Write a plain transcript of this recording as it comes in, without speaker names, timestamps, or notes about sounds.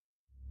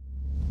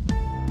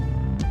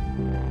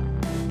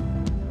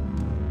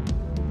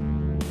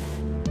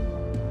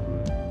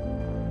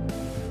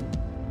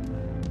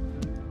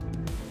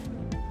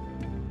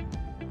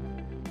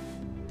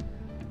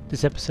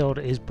This episode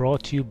is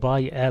brought to you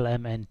by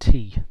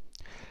LMNT.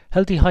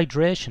 Healthy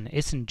hydration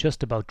isn't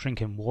just about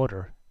drinking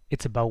water,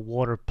 it's about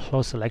water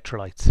plus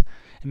electrolytes. It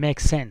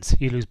makes sense,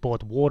 you lose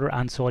both water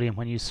and sodium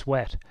when you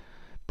sweat.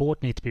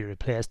 Both need to be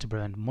replaced to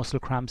prevent muscle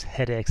cramps,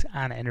 headaches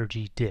and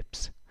energy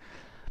dips.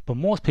 But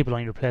most people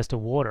only replace the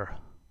water.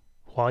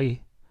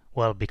 Why?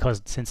 Well,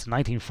 because since the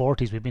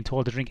 1940s we've been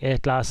told to drink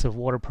 8 glasses of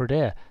water per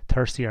day,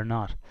 thirsty or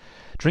not.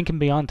 Drinking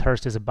beyond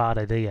thirst is a bad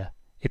idea.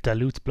 It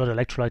dilutes blood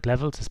electrolyte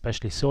levels,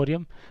 especially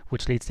sodium,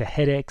 which leads to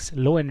headaches,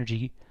 low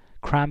energy,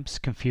 cramps,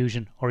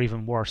 confusion, or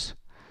even worse.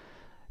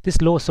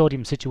 This low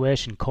sodium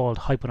situation, called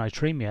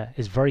hyponatremia,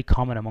 is very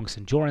common amongst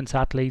endurance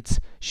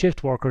athletes,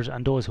 shift workers,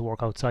 and those who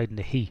work outside in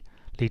the heat,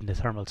 leading to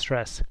thermal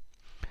stress.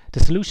 The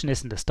solution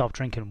isn't to stop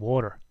drinking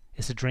water,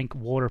 it's to drink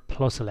water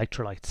plus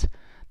electrolytes.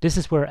 This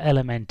is where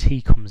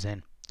LMNT comes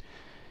in.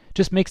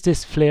 Just mix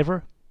this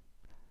flavour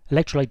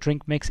electrolyte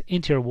drink mix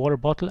into your water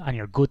bottle and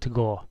you're good to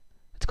go.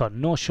 It's got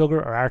no sugar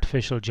or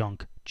artificial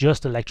junk,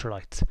 just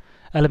electrolytes.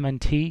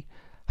 LMNT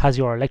has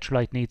your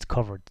electrolyte needs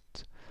covered.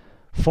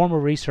 Former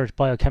research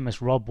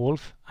biochemist Rob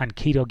Wolf and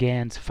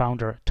Ketogains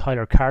founder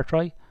Tyler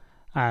Cartwright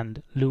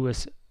and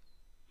Louis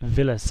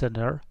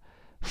Villaseñor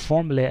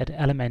formulated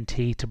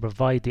LMNT to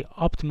provide the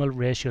optimal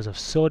ratios of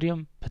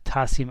sodium,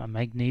 potassium and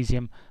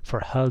magnesium for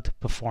health,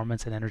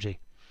 performance and energy.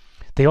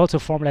 They also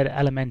formulated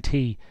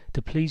LMNT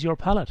to please your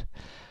palate.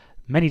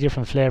 Many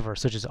different flavours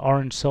such as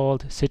orange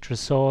salt,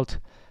 citrus salt,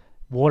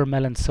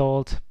 watermelon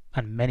salt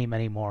and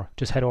many more.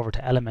 Just head over to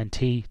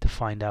LMNT to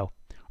find out.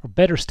 Or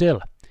better still,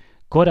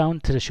 go down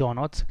to the show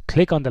notes,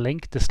 click on the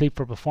link, the Sleep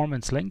for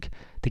Performance link,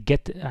 to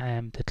get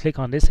to click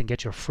on this and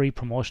get your free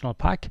promotional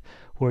pack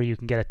where you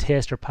can get a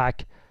taster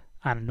pack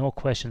and no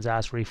questions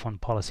asked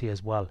refund policy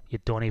as well. You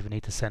don't even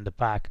need to send it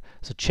back.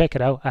 So check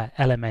it out at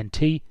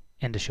LMNT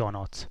in the show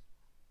notes.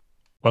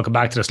 Welcome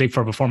back to the Sleep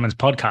for Performance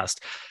podcast.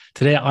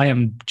 Today I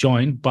am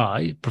joined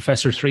by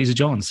Professor Teresa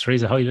Jones.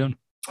 Teresa, how are you doing?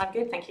 I'm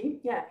good, thank you.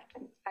 Yeah,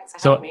 thanks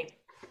for having me.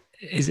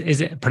 Is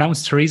it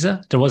pronounced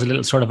Teresa? There was a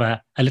little sort of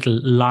a little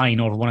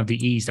line over one of the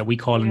E's that we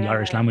call in the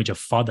Irish language of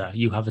fodder.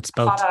 You have it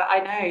spelled. Fodder, I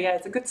know. Yeah,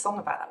 it's a good song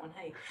about that one.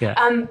 Hey.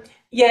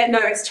 Yeah. No,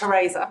 it's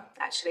Teresa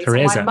actually.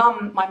 Teresa. So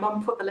my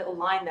mum put the little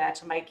line there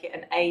to make it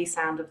an A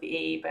sound of the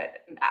E,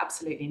 but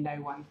absolutely no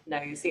one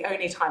knows. The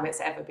only time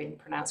it's ever been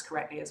pronounced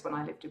correctly is when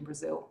I lived in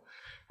Brazil,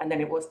 and then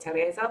it was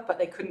Teresa, but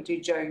they couldn't do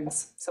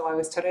Jones, so I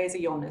was Teresa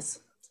Jonas.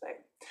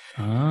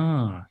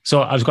 So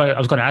I was going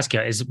to ask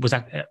you, was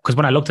that because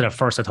when I looked at it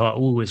first, I thought,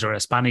 is there a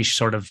Spanish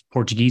sort of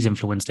Portuguese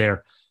influence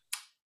there?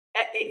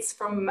 It's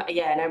from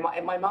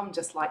my mum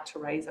just liked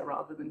Teresa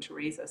rather than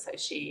Teresa, so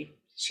she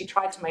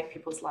tried to make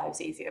people's lives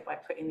easier by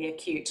putting the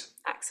acute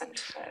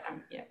accent.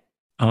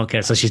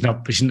 Okay, so she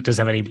doesn't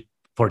have any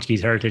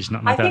Portuguese heritage,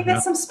 nothing like that. I think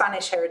there's some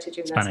Spanish heritage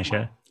in there. Spanish,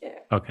 yeah.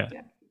 Okay.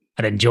 Yeah.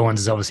 And then Jones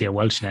is obviously a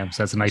Welsh name,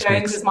 so that's a nice Jones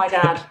mix. is my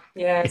dad.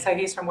 Yeah, so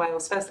he's from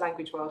Wales, first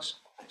language Welsh,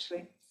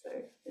 actually. So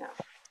yeah.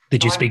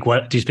 Did you speak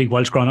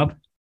Welsh growing up?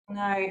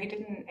 No, he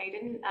didn't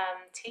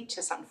teach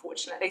us,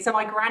 unfortunately. So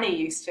my granny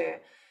used to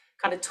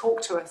kind of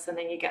talk to us, and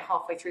then you get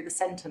halfway through the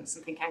sentence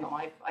and think, hang on,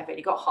 I've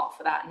only got half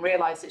of that, and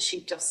realise that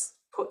she just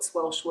puts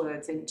Welsh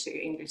words into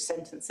English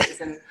sentences.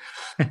 And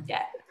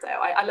so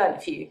I learned a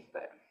few,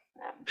 but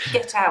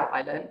get out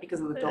I learned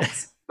because of the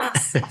dogs.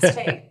 Must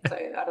stay. So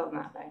other than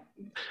that,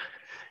 no.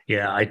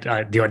 Yeah,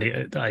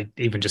 I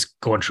even just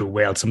going through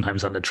Wales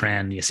sometimes on the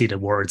train, you see the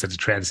words at the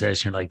train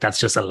station, you're like, that's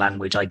just a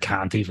language I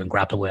can't even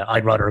grapple with.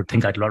 I'd rather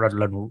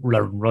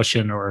learn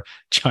Russian or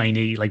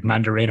Chinese, like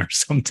Mandarin or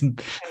something,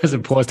 as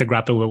opposed to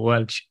grapple with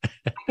Welsh.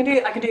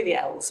 I can do the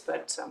L's,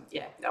 but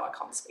I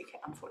can't speak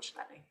it,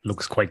 unfortunately.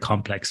 Looks quite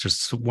complex. There's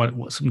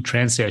some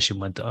train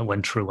station I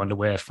went through on the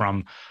way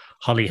from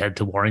Holyhead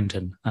to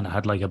Warrington, and I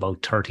had like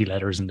about 30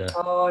 letters in there.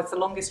 Oh, it's the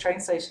longest train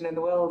station in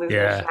the world, isn't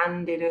it?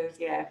 Landed,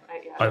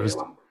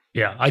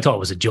 I thought it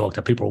was a joke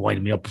that people were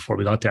winding me up before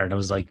we got there, and I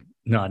was like,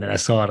 no. And then I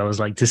saw it, I was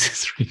like, this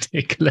is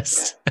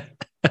ridiculous.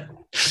 Yeah.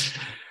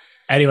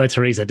 Anyway,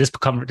 Teresa, this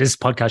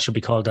podcast should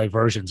be called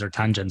Diversions or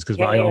Tangents, because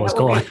I always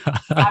go on.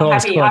 I'm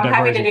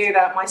happy to do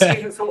that. My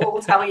students will all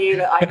tell you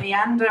that I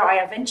meander, I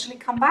eventually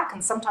come back,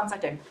 and sometimes I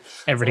don't.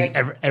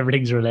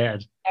 Everything's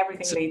related.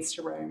 Everything leads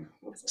to Rome.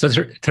 So,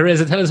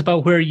 Teresa, tell us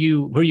about where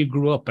you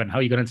grew up and how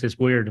you got into this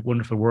weird,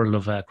 wonderful world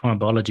of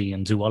chronobiology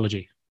and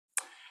zoology.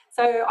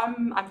 So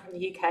I'm from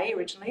the UK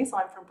originally, so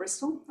I'm from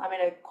Bristol. I'm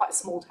in quite a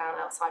small town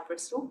outside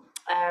Bristol,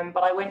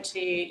 but I went to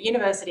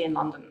university in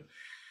London.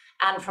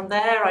 And from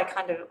there,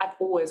 I've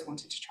always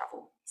wanted to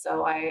travel.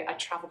 So I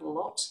traveled a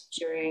lot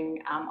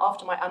during,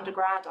 after my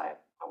undergrad, I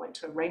went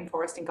to a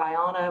rainforest in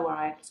Guyana where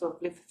I sort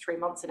of lived for 3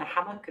 months in a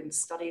hammock and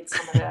studied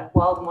some of the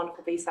wild and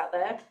wonderful beasts out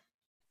there.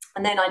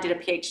 And then I did a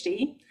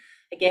PhD.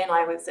 Again,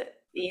 I was at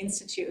the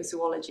Institute of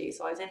Zoology.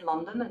 So I was in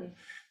London, and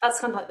that's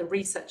kind of like the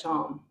research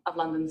arm of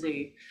London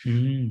Zoo.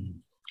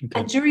 Okay.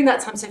 And during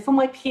that time, so for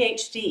my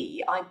PhD,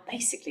 I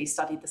basically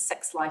studied the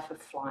sex life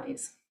of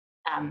flies.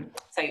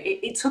 So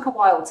it took a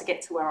while to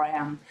get to where I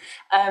am.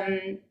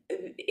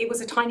 It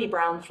was a tiny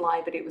brown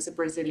fly, but it was a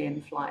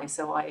Brazilian fly.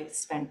 So I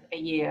spent a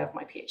year of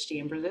my PhD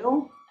in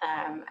Brazil,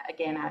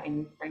 again out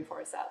in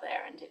rainforests out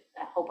there, and did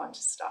a whole bunch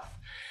of stuff.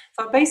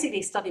 So I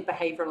basically studied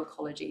behavioral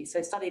ecology. So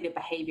I studied the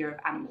behavior of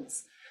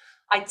animals.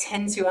 I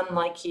tend to,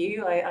 unlike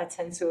you, I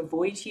tend to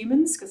avoid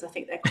humans because I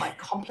think they're quite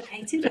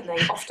complicated and they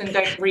often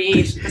don't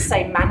read the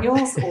same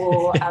manuals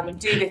or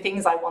do the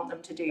things I want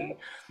them to do.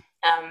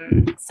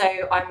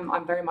 So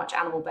I'm very much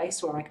animal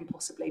based where I can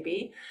possibly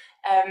be.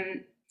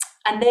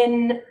 And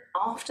then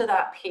after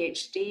that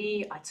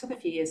PhD, I took a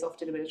few years off,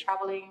 did a bit of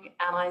traveling,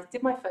 and I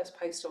did my first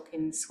postdoc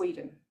in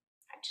Sweden,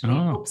 actually,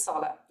 Oh,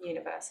 Uppsala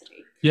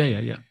University.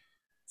 yeah.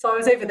 So I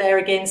was over there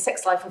again,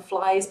 sex life of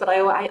flies, but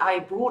I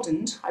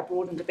broadened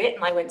a bit,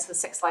 and I went to the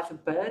sex life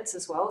of birds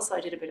as well. So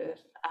I did a bit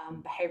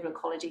of behavioral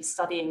ecology,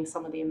 studying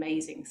some of the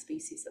amazing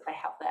species that they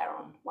have there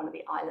on one of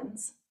the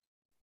islands.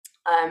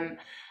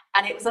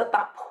 And it was at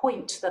that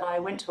point that I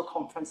went to a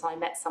conference. I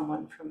met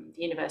someone from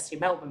the University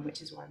of Melbourne,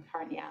 which is where I'm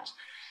currently at.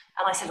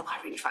 And I said, look, I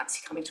really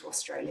fancy coming to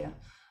Australia.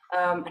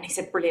 And he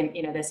said, brilliant,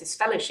 there's this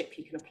fellowship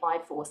you can apply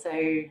for.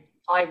 So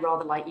I,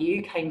 rather like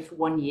you, came for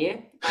 1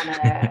 year on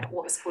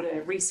what was called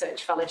a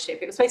research fellowship.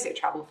 It was basically a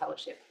travel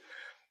fellowship.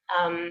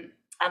 And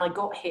I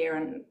got here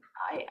and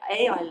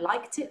I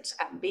liked it,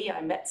 and B,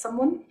 I met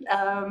someone,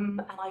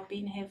 and I've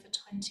been here for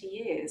 20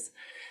 years.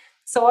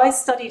 So I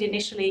studied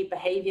initially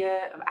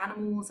behaviour of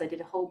animals. I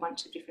did a whole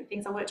bunch of different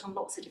things. I worked on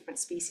lots of different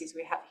species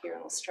we have here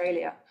in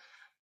Australia.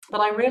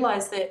 But I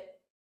realised that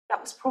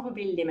was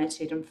probably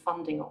limited, and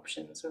funding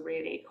options were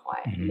really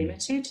quite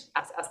limited,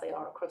 as they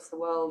are across the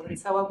world. And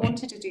so I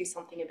wanted to do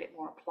something a bit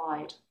more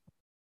applied.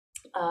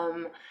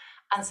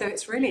 And so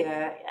it's really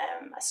a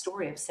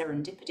story of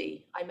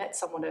serendipity. I met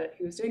someone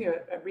who was doing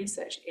a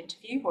research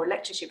interview or a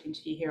lectureship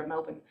interview here at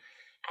Melbourne,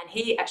 and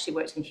he actually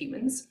worked in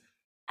humans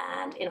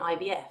and in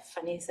IVF.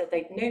 And he said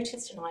they'd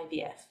noticed in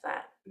IVF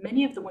that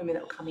many of the women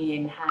that were coming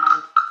in had,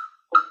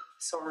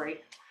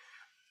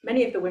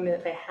 many of the women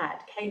that they had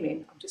came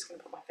in, I'm just going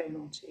to put my phone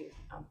on to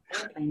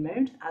airplane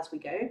mode as we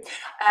go,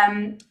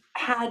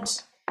 had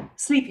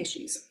sleep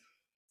issues.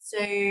 So,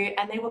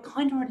 and they were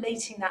kind of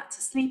relating that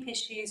to sleep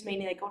issues,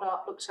 meaning they got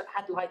up, looked at,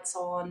 had lights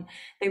on,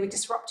 they were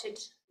disrupted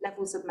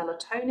levels of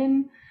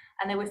melatonin,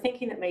 and they were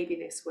thinking that maybe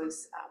this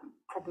was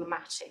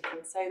problematic.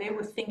 And so they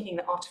were thinking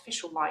that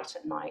artificial light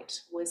at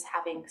night was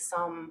having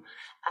some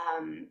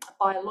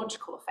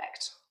biological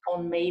effect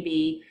on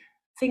maybe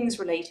things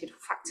related,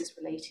 factors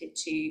related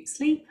to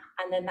sleep,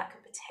 and then that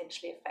could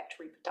potentially affect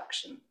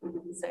reproduction.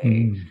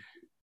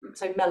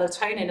 So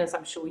melatonin, as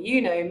I'm sure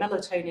you know,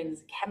 melatonin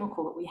is a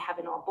chemical that we have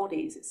in our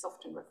bodies. It's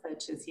often referred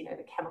to as,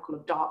 the chemical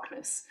of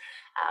darkness.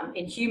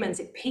 In humans,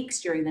 it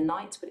peaks during the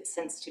night, but it's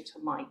sensitive to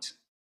light.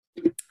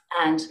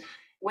 And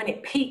when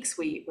it peaks,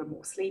 we're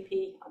more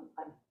sleepy.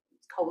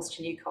 Coles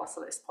to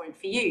Newcastle at this point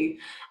for you.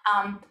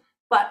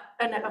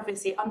 And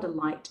obviously under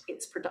light,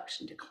 its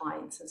production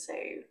declines. And so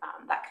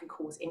that can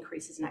cause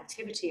increases in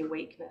activity and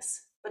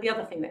weakness. But the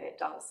other thing that it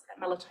does,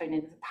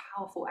 melatonin is a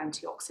powerful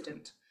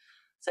antioxidant.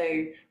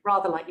 So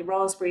rather like your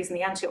raspberries and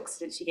the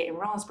antioxidants you get in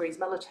raspberries,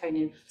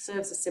 melatonin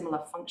serves a similar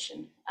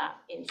function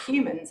in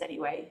humans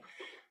anyway.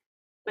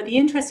 But the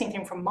interesting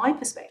thing from my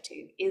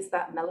perspective is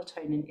that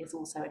melatonin is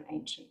also an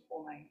ancient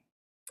hormone.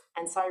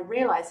 And so I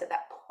realized at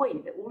that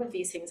point that all of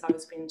these things I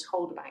was being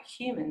told about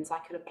humans, I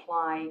could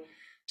apply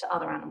to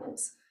other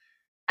animals.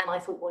 And I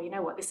thought, well, you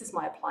know what, this is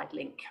my applied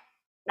link.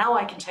 Now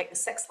I can take the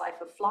sex life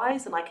of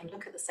flies and I can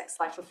look at the sex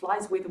life of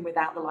flies with and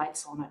without the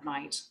lights on at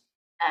night.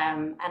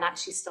 And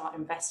actually start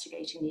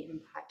investigating the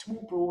impact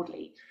more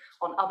broadly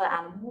on other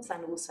animals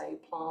and also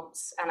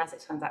plants. And as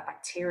it turns out,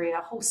 bacteria,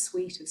 a whole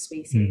suite of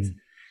species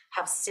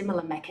have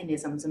similar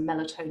mechanisms, and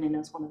melatonin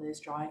is one of those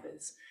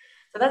drivers.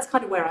 So that's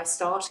kind of where I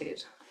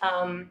started.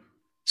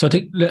 So I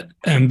think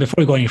before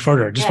we go any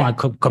further, I just want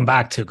to come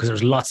back to, because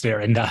there's lots there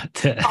in that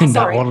that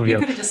overview. You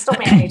could have just stopped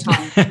me at any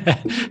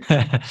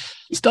time.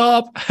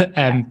 Stop.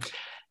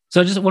 So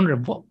I just wonder,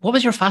 what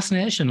was your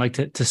fascination like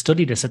to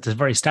study this at the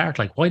very start?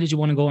 Like, why did you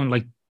want to go and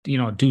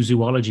do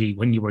zoology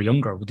when you were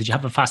younger? Did you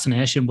have a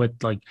fascination with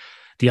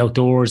the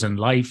outdoors and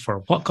life,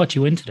 or what got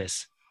you into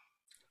this?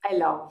 I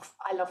love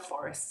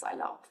forests. I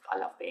love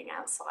being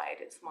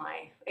outside.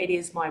 It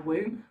is my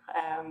womb.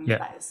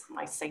 That is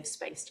my safe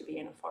space to be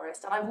in a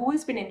forest. And I've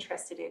always been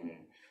interested in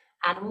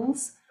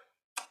animals.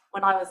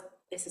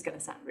 This is going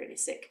to sound really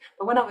sick,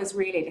 but when I was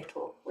really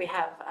little, we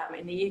have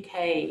in the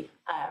UK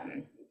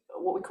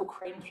what we call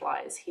crane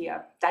flies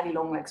here. Daddy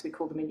longlegs, we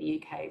call them in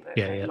the UK, but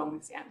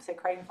longlegs, so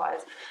crane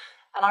flies.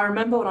 And I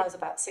remember when I was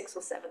about 6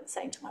 or 7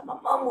 saying to my mum,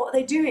 "Mum, what are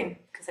they doing?"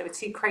 Because there were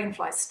 2 crane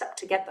flies stuck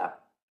together.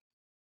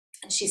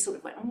 And she sort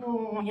of went,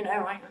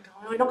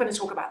 we're not going to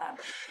talk about that.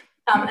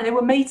 And they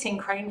were mating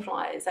crane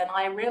flies. And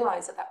I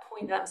realized at that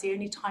point that was the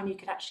only time you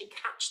could actually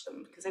catch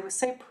them, because they were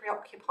so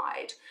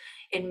preoccupied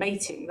in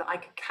mating that I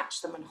could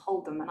catch them and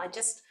hold them. And I had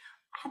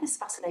this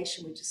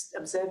fascination with just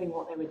observing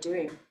what they were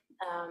doing.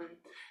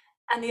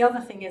 And the other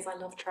thing is I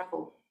love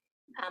travel.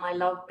 And I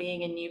love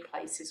being in new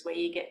places where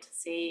you get to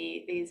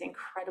see these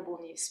incredible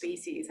new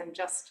species, and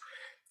just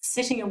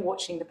sitting and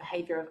watching the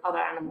behavior of other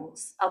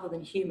animals other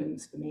than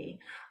humans for me.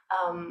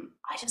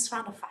 I just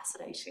found a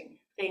fascinating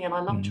thing, and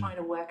I love trying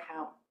to work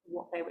out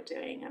what they were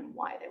doing and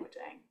why they were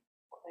doing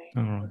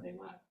what they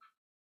were.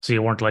 So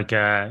you weren't like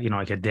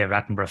like a David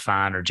Attenborough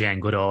fan or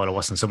Jane Goodall. It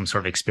wasn't some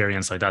sort of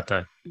experience like that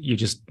that you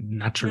just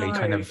naturally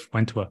kind of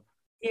went to it.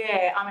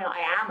 Yeah, I mean,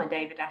 I am a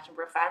David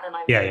Attenborough fan, and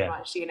I'm very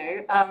much,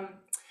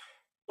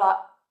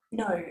 but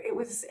no, it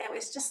was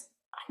just,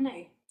 I don't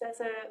know.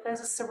 There's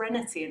a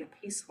serenity and a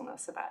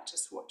peacefulness about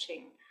just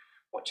watching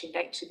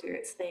nature do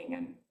its thing,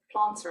 and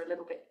plants are a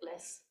little bit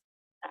less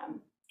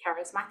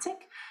charismatic.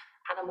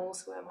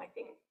 Animals were my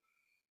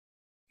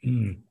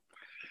thing.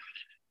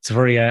 It's a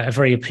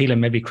very appealing,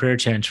 maybe career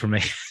change for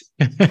me.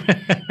 You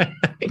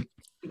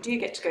do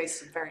get to go to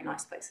some very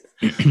nice places.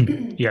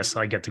 Yes,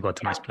 I get to go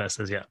to nice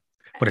places. Yeah,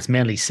 but it's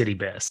mainly city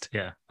based.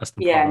 Yeah, that's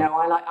the problem. No,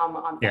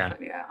 I'm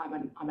definitely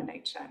I'm a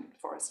nature and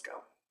forest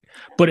girl.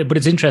 But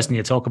it's interesting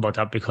you talk about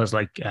that, because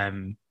like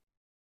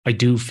I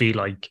do feel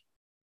like,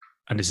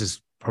 and this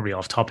is probably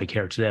off topic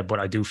here today, but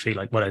I do feel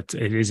like, well, it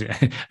is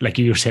like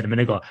you were saying a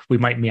minute ago, we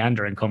might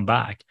meander and come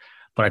back.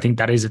 But I think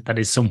that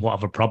is somewhat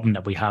of a problem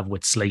that we have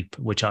with sleep,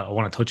 which I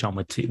want to touch on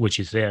with you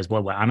today as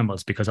well, with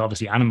animals, because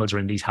obviously animals are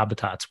in these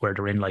habitats where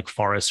they're in like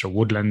forests or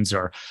woodlands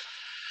or,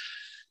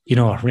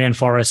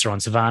 rainforests or on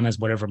savannas,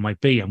 whatever it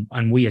might be.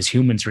 And we as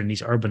humans are in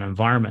these urban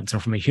environments.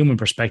 And from a human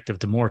perspective,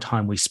 the more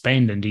time we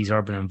spend in these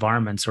urban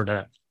environments, or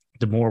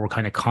the more we're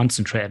kind of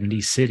concentrated in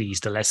these cities,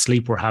 the less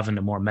sleep we're having,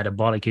 the more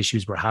metabolic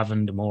issues we're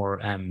having, the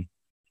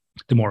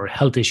more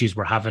health issues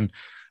we're having.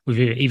 We've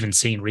even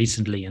seen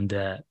recently in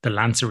the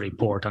Lancet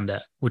report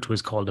which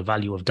was called The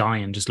Value of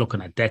Dying, just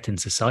looking at death in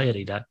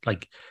society, that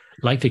like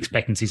life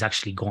expectancy is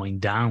actually going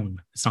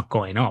down. It's not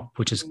going up,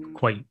 which is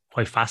quite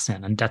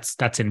fascinating. And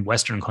that's in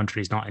Western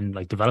countries, not in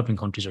like developing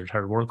countries or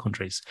third world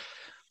countries.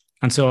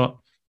 And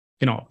so,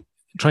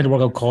 trying to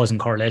work out cause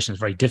and correlation is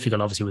very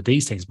difficult, obviously, with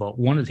these things. But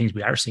one of the things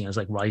we are seeing is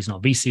like rising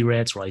obesity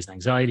rates, rising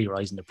anxiety,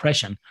 rising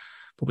depression.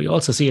 But we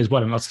also see as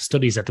well in lots of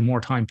studies that the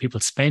more time people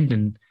spend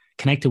in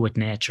connected with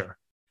nature,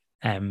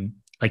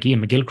 like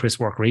Ian McGilchrist's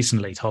work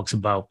recently talks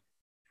about,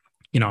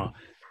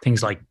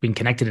 things like being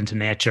connected into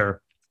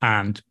nature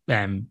and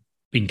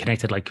being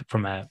connected like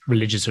from a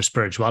religious or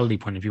spirituality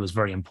point of view is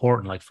very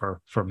important, like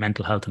for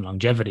mental health and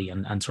longevity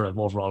and sort of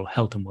overall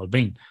health and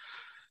well-being.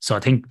 So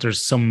I think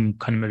there's some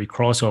kind of maybe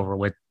crossover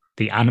with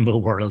the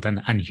animal world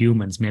and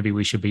humans. Maybe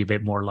we should be a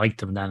bit more like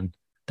them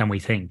than we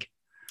think.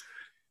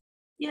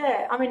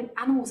 Yeah, I mean,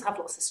 animals have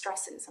lots of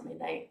stresses. I mean,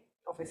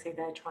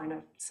 they're trying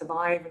to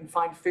survive and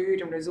find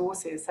food and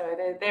resources, so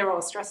there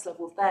are stress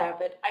levels there.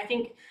 But I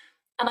think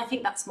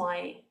that's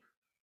my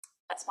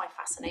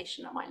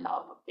fascination and my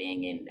love of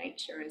being in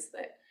nature, is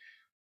that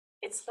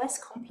it's less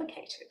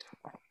complicated,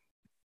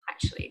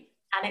 actually,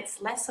 and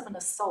it's less of an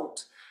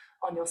assault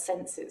on your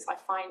senses. I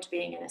find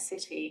being in a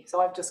city,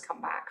 so I've just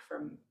come back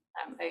from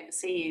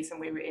overseas,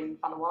 and we were in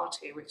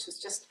Vanuatu, which was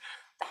just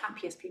the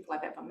happiest people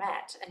I've ever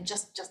met, and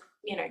just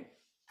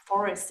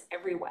forests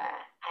everywhere,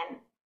 and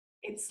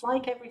it's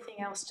like everything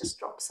else just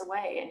drops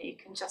away and you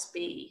can just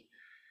be,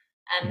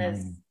 and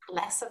there's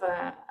less of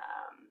a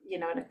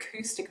an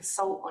acoustic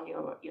assault on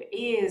your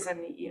ears, and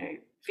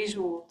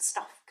visual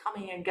stuff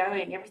coming and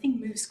going. Everything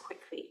moves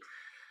quickly,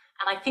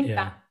 and I think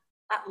that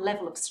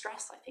level of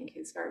stress, I think,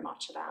 is very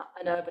much about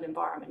an urban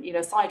environment,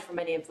 aside from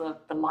any of the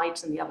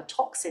light and the other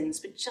toxins,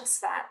 but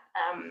just that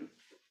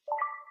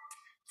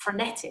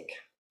frenetic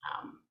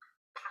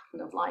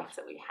pattern of life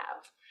that we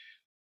have.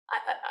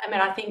 I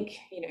mean, I think,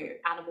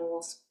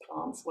 animals,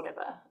 plants,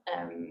 whatever,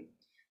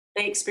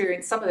 they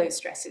experience some of those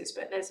stresses,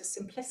 but there's a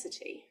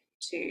simplicity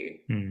to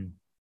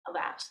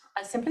that,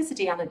 a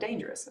simplicity and a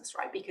dangerousness,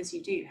 right? Because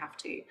you do have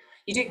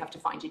to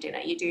find your dinner,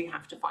 you do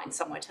have to find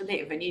somewhere to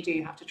live, and you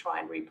do have to try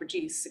and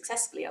reproduce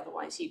successfully.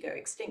 Otherwise, you go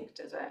extinct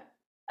as a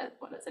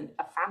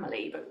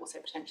family, but also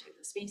potentially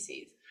as a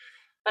species.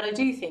 But I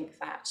do think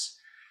that,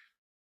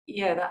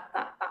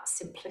 that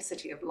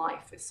simplicity of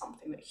life is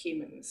something that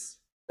humans,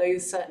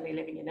 those certainly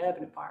living in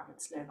urban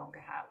environments, no longer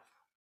have.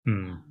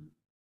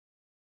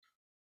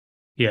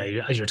 Yeah,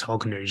 as you're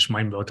talking there, you just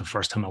remind me about the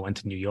first time I went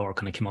to New York,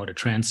 and I came out of a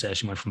train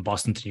station, went from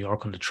Boston to New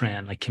York on the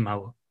train. I came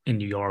out in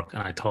New York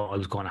and I thought I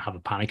was going to have a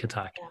panic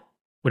attack. Yeah.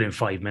 Within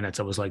 5 minutes,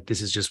 I was like,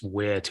 this is just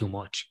way too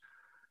much.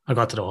 I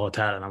got to the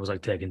hotel and I was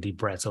like taking deep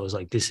breaths. I was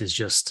like, this is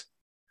just,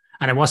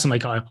 and it wasn't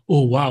like,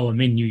 oh, wow, I'm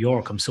in New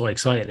York, I'm so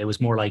excited. It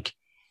was more like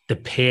the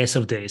pace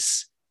of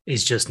this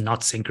is just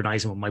not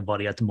synchronizing with my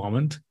body at the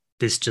moment.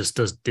 This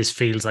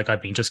feels like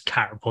I've been just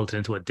catapulted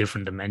into a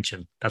different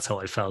dimension. That's how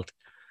I felt.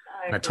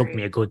 And it took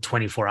me a good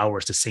 24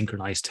 hours to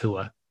synchronize to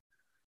it.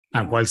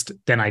 And whilst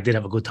then I did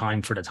have a good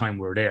time for the time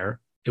we were there,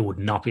 it would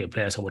not be a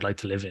place I would like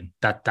to live in.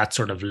 That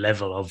sort of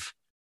level of,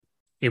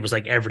 it was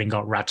like everything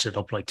got ratcheted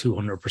up like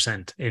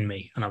 200% in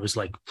me. And I was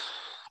like,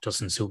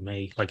 doesn't suit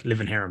me. Like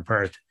living here in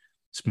Perth,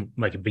 it's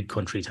like a big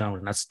country town,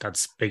 and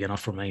that's big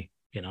enough for me.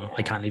 You know, Yeah.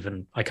 I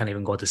can't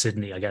even go to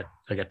Sydney. I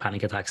get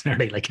panic attacks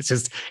nearly. Like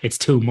it's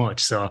too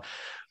much. So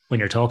when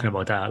you're talking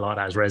about that, a lot of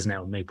that has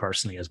resonated with me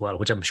personally as well,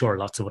 which I'm sure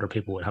lots of other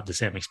people would have the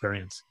same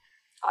experience.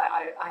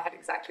 I had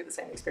exactly the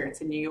same experience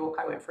in New York.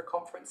 I went for a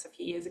conference a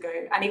few years ago,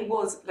 and it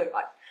was, look,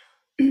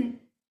 it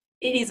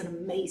is an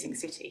amazing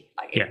city.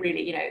 Like, it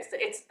really, you know,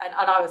 it's and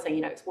I would say,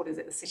 you know, it's, what is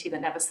it, the city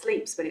that never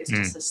sleeps, but it's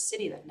just a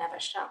city that never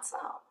shuts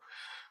up,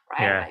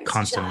 right? Yeah, Like, it's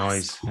constant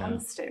just noise.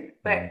 constant.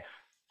 But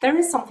there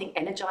is something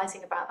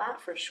energizing about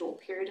that for a short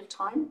period of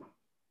time.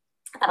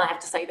 And I have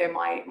to say, though,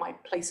 my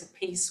place of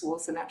peace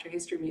was the Natural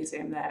History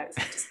Museum there. It's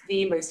just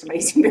the most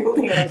amazing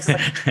building. And I was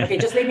like, okay,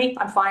 just leave me,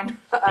 I'm fine.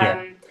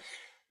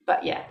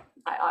 But yeah,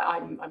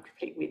 I'm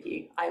completely with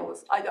you.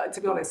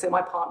 To be honest, so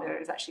my partner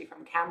is actually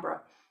from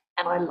Canberra,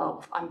 and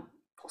I'm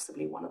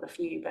possibly one of the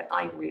few, but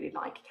I really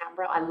like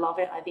Canberra. I love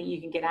it. I think you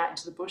can get out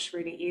into the bush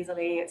really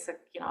easily. It's a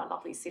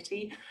lovely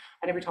city,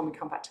 and every time we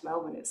come back to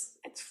Melbourne, it's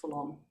full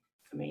on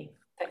for me.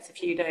 It takes a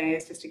few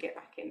days just to get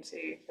back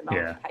into the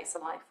Melbourne pace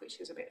of life, which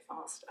is a bit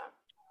faster.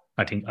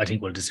 I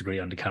think we'll disagree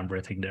on the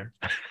Canberra thing there.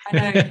 I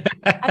know.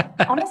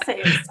 Honestly,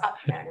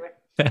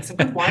 it's some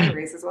good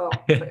wineries as well.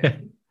 So.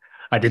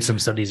 I did some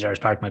studies there as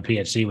part of my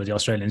PhD with the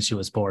Australian Institute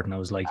of Sport, and I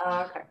was like,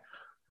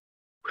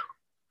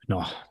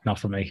 no, not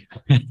for me.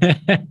 You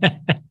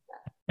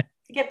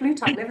get blue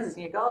tongue livers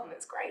in your garden,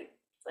 it's great.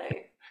 So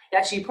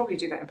actually, you probably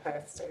do that in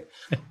Perth. So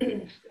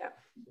yeah.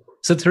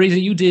 So Teresa,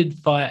 you did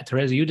find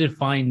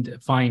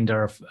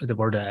or the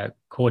word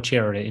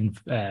co-chair and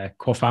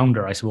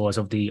co-founder, I suppose,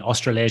 of the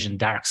Australasian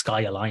Dark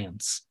Sky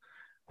Alliance,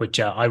 which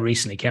I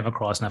recently came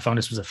across, and I found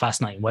this was a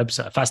fascinating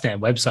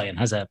website, and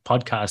has a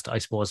podcast. I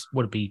suppose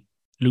would it be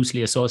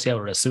loosely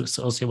associated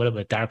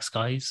with Dark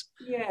Skies?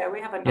 Yeah, we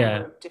have a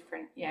number of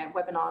different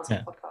webinars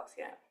and podcasts.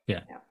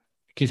 Yeah. Can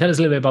you tell us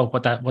a little bit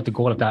about what the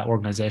goal of that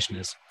organization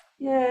is?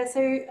 Yeah,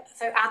 so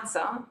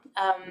ADSA,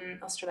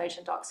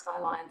 Australasian Dark Sky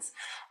Alliance,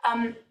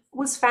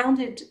 was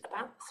founded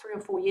about 3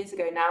 or 4 years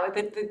ago now.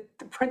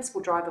 The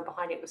principal driver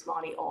behind it was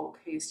Marnie Ogg,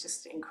 who's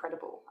just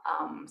incredible.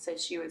 So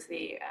she was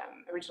the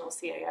original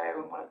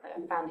CAO and one of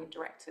the founding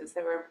directors.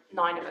 There were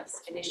 9 of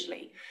us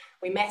initially.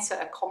 We met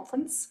at a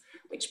conference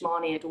which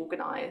Marnie had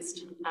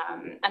organised,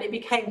 and it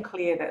became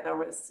clear that there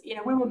was,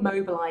 we were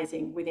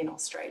mobilising within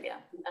Australia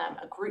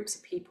groups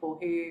of people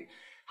who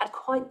had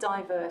quite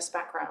diverse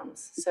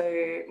backgrounds. So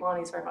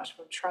Marnie's very much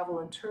from travel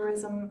and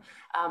tourism.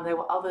 There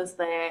were others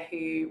there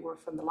who were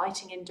from the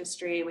lighting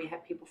industry. We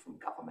had people from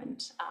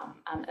government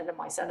and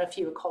myself, and a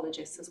few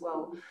ecologists as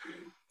well.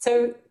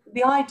 So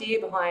the idea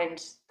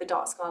behind the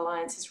Dark Sky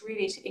Alliance is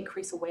really to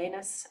increase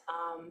awareness,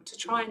 to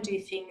try and do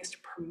things to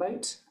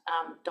promote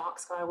dark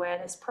sky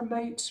awareness,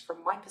 promote,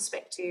 from my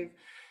perspective,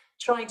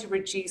 trying to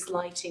reduce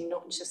lighting,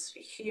 not just for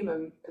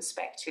human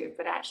perspective,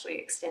 but actually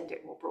extend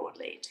it more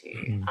broadly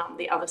to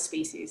the other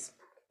species,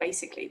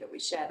 basically, that we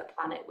share the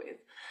planet with.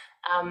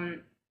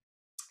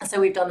 So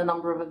we've done a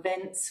number of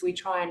events. We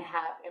try and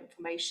have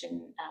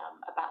information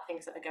about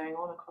things that are going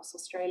on across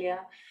Australia.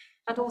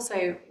 And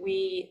also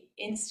we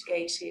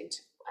instigated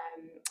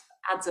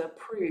ADSA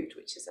Approved,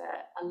 which is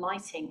a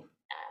lighting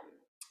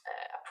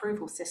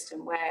approval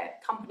system where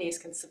companies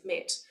can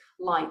submit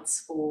lights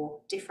for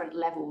different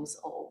levels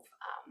of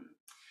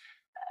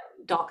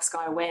dark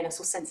sky awareness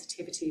or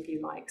sensitivity, if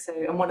you like. So,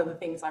 and one of the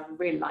things I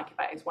really like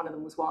about it is one of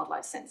them was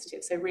wildlife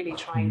sensitive. So really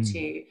trying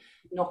to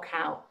knock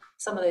out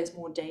some of those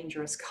more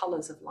dangerous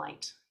colours of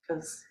light,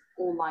 because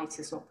all light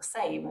is not the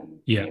same. And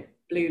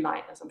blue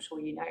light, as I'm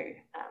sure you know,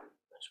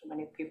 I'm sure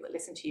many of the people that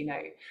listen to you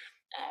know,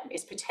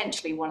 is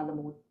potentially one of the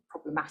more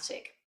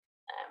problematic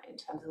in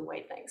terms of the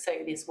wavelength. So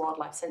this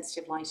wildlife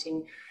sensitive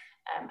lighting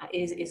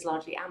is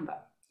largely amber,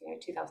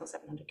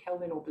 2,700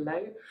 Kelvin or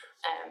below.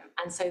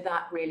 And so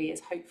that really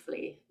is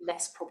hopefully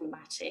less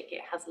problematic.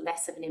 It has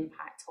less of an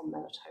impact on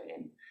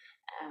melatonin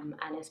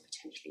and is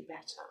potentially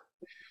better.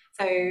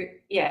 So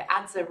yeah,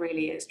 ADSA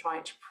really is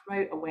trying to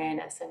promote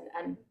awareness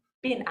and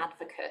be an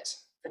advocate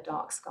for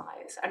dark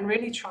skies, and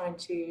really trying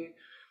to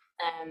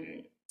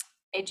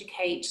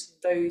educate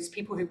those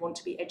people who want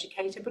to be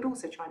educated, but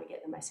also trying to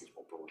get the message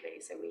more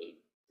broadly. So we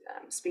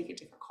speak at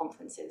different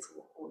conferences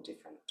or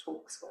different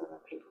talks where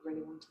people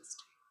really want us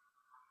to.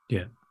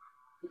 Yeah.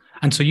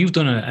 And so you've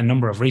done a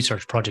number of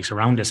research projects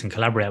around this and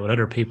collaborate with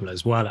other people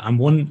as well. And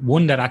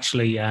one that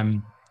actually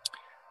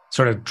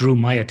sort of drew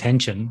my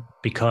attention,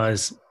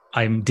 because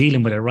I'm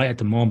dealing with it right at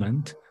the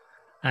moment.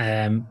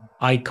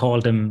 I call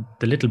them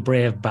the little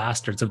brave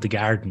bastards of the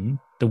garden,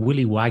 the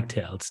woolly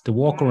wagtails. They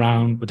walk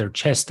around with their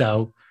chest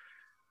out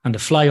and they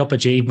fly up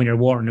at you even when you're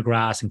watering the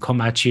grass and come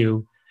at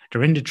you.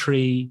 They're in the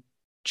tree,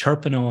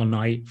 chirping all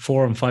night,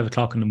 4 and 5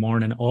 o'clock in the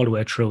morning, all the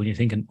way through. And you're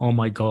thinking, oh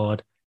my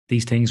God,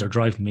 these things are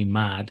driving me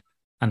mad.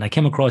 And I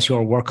came across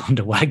your work on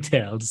the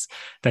wagtails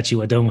that you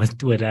had done with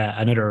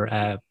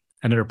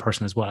another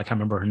person as well. I can't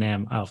remember her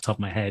name off the top of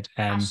my head.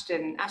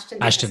 Ashton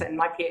Dickerson,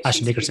 my PhD.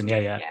 Ashton Dickerson,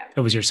 yeah.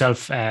 It was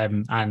yourself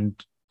and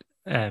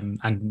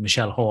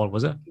Michelle Hall,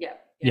 was it? Yeah.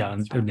 Yeah,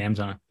 and their names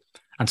on it.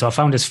 And so I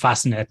found this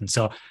fascinating.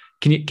 So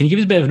can you give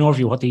us a bit of an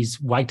overview of what these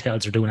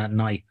wagtails are doing at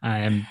night,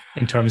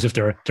 in terms of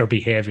their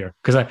behavior?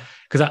 Because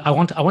I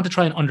want to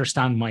try and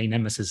understand my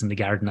nemesis in the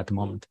garden at the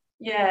moment.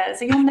 Yeah,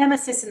 so your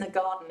nemesis in the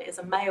garden is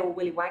a male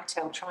willy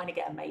wagtail trying to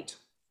get a mate,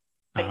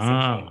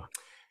 basically.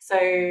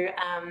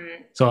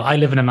 So I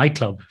live in a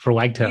nightclub for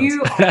wagtails.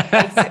 You are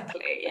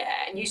basically,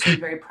 yeah, and you should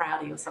be very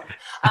proud of yourself.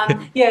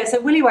 So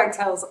willy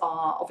wagtails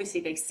are, obviously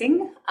they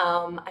sing,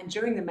 and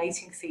during the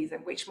mating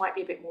season, which might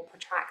be a bit more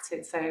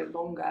protracted, so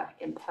longer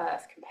in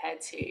Perth compared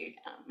to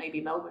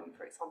maybe Melbourne,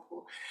 for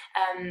example.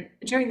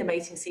 During the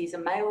mating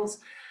season, males,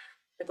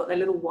 they've got their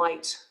little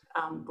white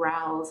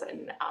brows,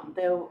 and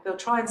they'll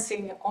try and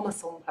sing on a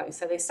song post.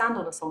 So they stand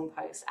on a song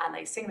post and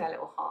they sing their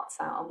little hearts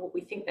out. And what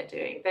we think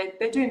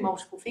they're doing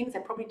multiple things.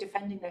 They're probably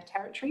defending their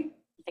territory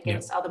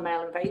against other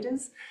male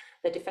invaders.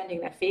 They're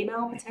defending their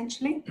female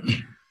potentially,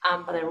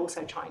 but they're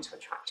also trying to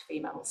attract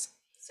females.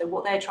 So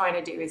what they're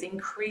trying to do is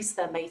increase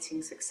their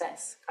mating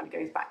success. Kind of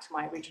goes back to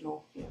my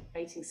original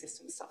mating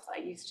system stuff that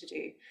I used to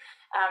do.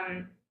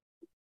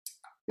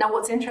 Now,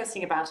 what's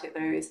interesting about it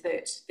though is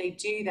that they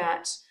do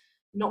that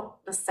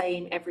not the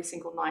same every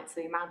single night.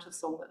 So the amount of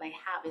song that they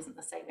have isn't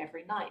the same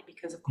every night,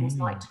 because of course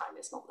nighttime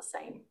is not the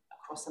same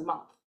across a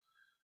month.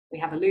 We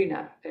have a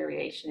lunar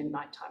variation in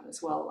nighttime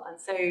as well.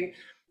 And so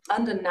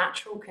under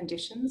natural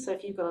conditions, so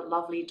if you've got a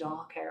lovely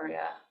dark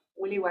area,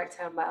 willy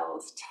wagtail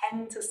males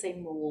tend to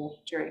sing more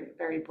during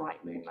very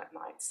bright moonlight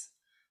nights.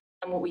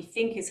 And what we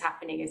think is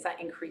happening is that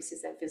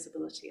increases their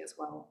visibility as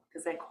well,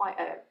 because they're quite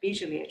a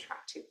visually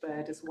attractive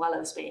bird, as well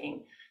as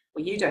being,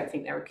 well, you don't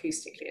think they're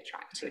acoustically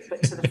attractive,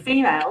 but to the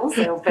females,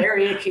 they're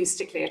very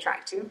acoustically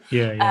attractive.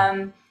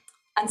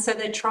 And so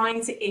they're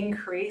trying to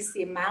increase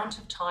the amount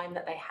of time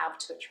that they have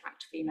to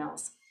attract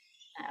females,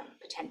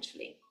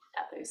 potentially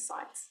at those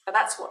sites. But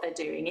that's what they're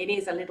doing. It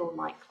is a little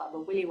nightclub, a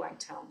willy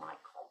wagtail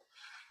nightclub.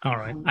 All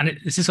right. And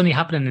is this only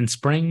happening in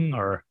spring,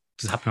 or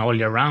does it happen all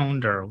year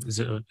round, or is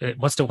it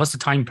what's the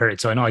time period?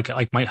 So I know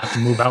I might have to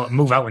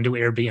move out and do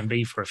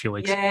Airbnb for a few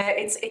weeks. Yeah,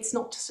 it's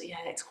not just,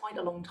 it's quite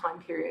a long time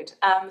period.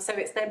 So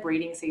it's their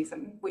breeding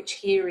season, which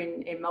here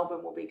in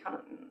Melbourne will be kind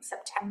of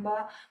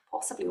September,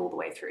 possibly all the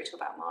way through to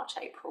about March,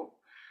 April.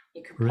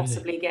 You could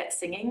possibly get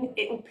singing.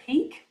 It will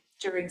peak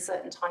during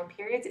certain time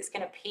periods. It's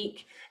going to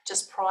peak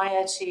just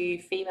prior to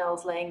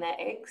females laying their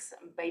eggs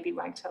and baby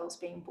wagtails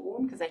being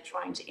born, because they're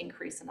trying to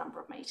increase the number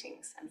of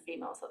matings and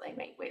females that they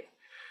mate with.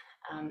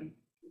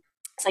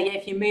 So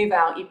if you move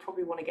out, you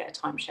probably want to get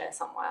a timeshare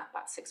somewhere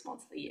about 6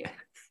 months of the year.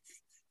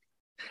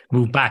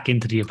 Move back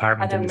into the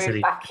apartment in the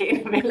city. Back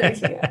in the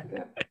village,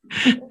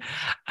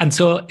 And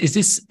so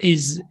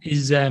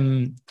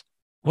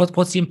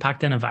what's the impact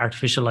then of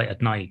artificial light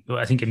at night?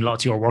 I think in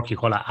lots of your work you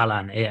call it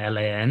ALAN,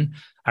 ALAN,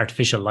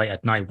 artificial light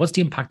at night. What's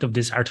the impact of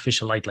this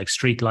artificial light, like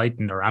street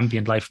lighting or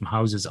ambient light from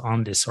houses,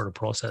 on this sort of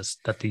process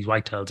that these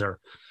wagtails are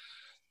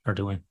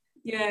doing?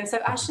 Yeah, so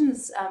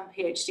Ashton's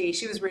PhD,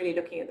 she was really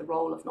looking at the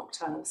role of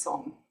nocturnal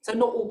song. So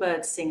not all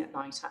birds sing at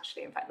night,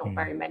 actually. In fact, not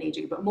very many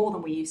do, but more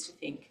than we used to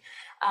think.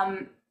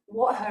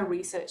 What her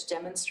research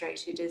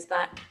demonstrated is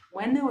that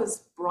when there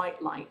was bright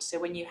light, so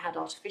when you had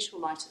artificial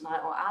light at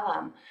night or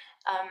ALAN,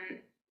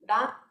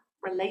 that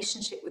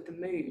relationship with the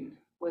moon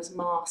was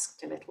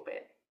masked a little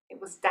bit. It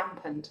was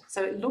dampened.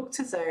 So it looked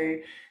as though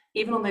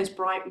even on those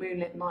bright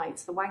moonlit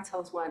nights, the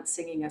wagtails weren't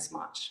singing as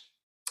much.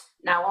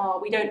 Now,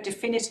 we don't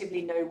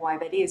definitively know why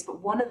that is, but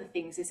one of the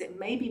things is it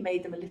maybe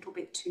made them a little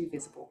bit too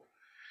visible.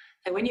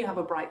 So when you have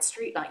a bright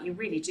street light, you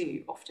really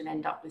do often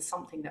end up with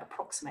something that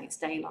approximates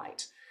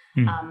daylight.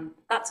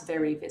 That's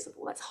very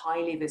visible. That's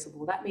highly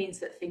visible. That means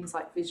that things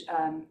like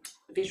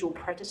visual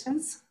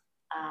predators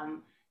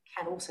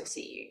can also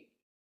see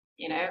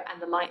you,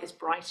 and the light is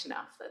bright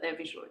enough that their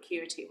visual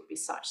acuity would be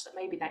such that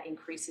maybe that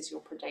increases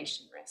your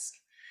predation risk.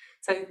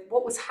 So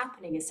what was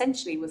happening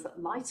essentially was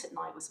that light at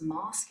night was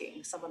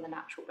masking some of the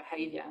natural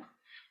behaviour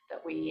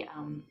that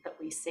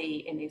we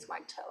see in these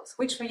wagtails,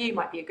 which for you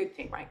might be a good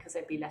thing, right? Because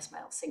there'd be less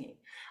males singing.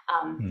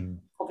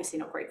 Obviously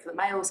not great for the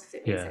males, because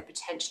it means they're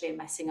potentially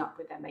messing up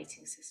with their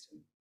mating system.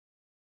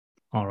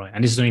 All right.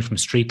 And this is only from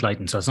street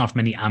lighting, so it's not from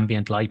any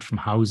ambient light from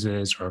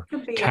houses or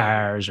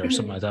cars or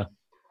something like that?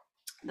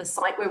 The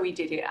site where we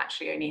did it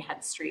actually only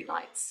had street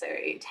lights, so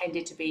it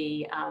tended to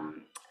be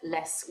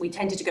less. We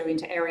tended to go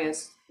into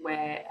areas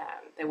where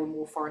there were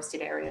more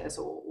forested areas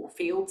or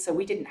fields, so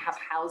we didn't have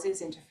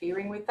houses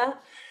interfering with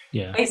that.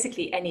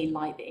 Basically any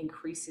light that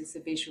increases the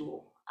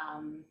visual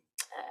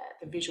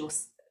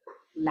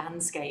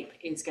landscape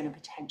is going to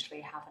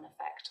potentially have an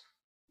effect.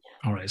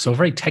 All right, so a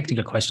very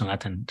technical question on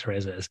that then,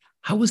 Teresa, is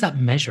how was that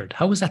measured?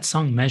 How was that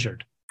song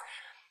measured?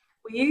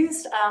 We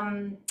used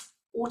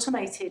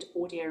automated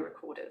audio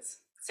recorders.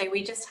 So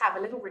we just have a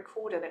little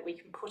recorder that we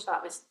can put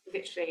up. It's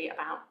literally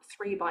about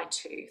 3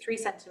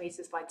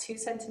 centimeters by 2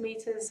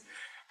 centimeters,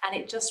 and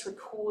it just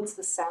records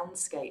the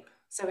soundscape.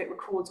 So it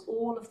records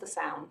all of the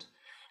sound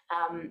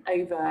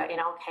over, in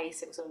our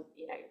case, it was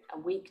a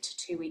week to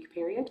 2 week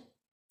period.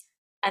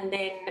 And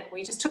then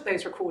we just took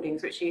those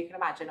recordings, which you can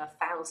imagine are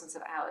thousands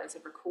of hours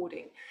of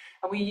recording,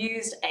 and we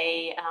used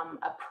a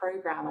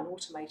program, an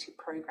automated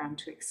program,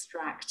 to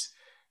extract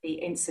the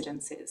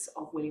incidences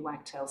of Willy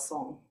Wagtail's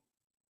song.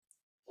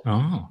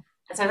 Oh.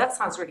 And so that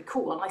sounds really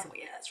cool. And I thought,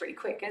 yeah, that's really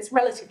quick. It's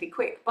relatively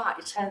quick, but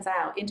it turns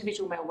out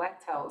individual male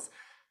wagtails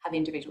have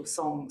individual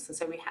songs. And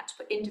so we had to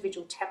put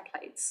individual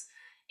templates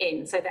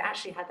in. So they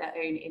actually had their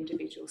own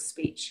individual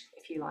speech,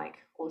 if you like,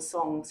 or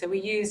song. So we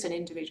used an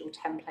individual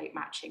template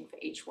matching for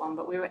each one,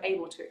 but we were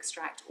able to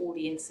extract all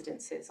the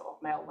incidences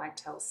of male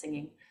wagtails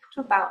singing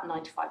to about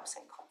 95%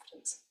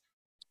 confidence.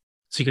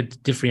 So you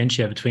could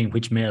differentiate between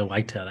which male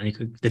wagtail, and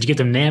did you give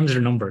them names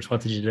or numbers?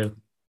 What did you do?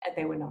 And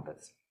they were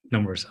numbers.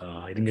 Numbers. Oh,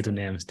 I didn't get the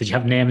names. Did you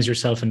have names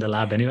yourself in the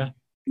lab anyway?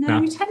 No,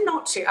 we tend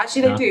not to.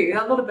 Actually, they do.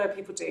 A lot of bird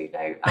people do.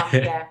 No,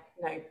 yeah,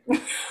 no.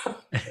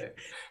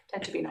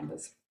 Tend to be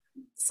numbers.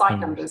 Site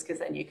numbers, because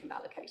then you can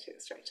allocate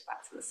it straight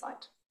back to the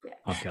site. Yeah,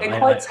 okay, they're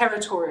quite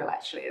territorial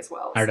actually as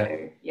well. So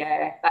they?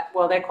 Yeah,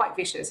 they're quite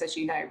vicious, as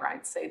you know,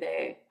 right? So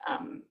they're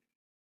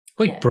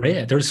quite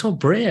brave. They're so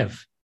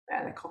brave.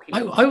 Yeah, they're cocky.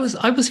 I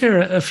was here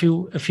a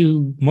few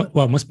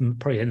well, must have been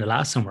probably in the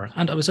last summer,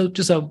 and I was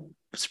out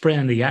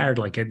spraying the yard,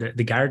 like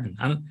the garden,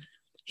 and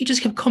he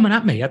just kept coming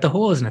at me at the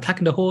hose and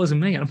attacking the hose and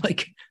me. And I'm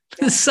like,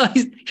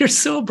 size, you're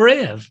so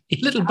brave,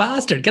 you little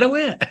bastard, get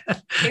away.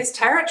 His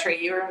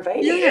territory, you were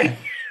invading. Yeah.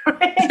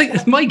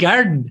 It's my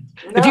garden.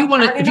 No, if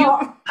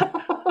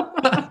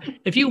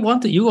you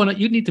want it,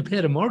 you need to pay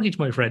the mortgage,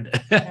 my friend.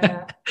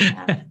 Yeah.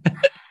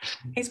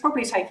 He's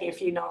probably taking a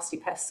few nasty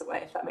pests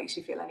away, if that makes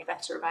you feel any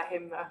better about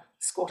him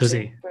squatting. Does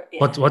he? But, yeah.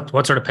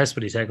 What sort of pests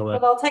would he take away? Well,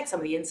 they'll take some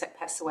of the insect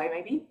pests away,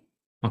 maybe.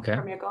 Okay.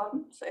 From your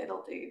garden. So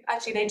they'll do.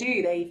 Actually, they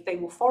do. They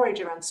will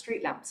forage around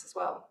street lamps as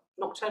well.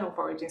 Nocturnal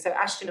foraging. So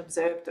Ashton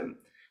observed them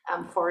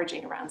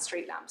foraging around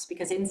street lamps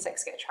because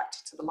insects get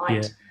attracted to the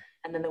light. Yeah.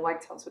 And then the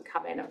wagtails would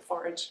come in and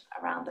forage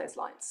around those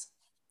lights.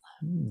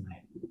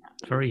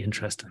 Very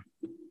interesting.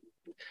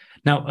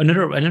 Now,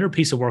 another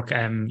piece of work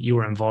you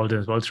were involved in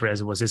as well,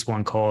 Teresa, was this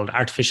one called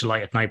Artificial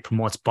Light at Night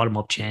Promotes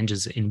Bottom-Up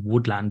Changes in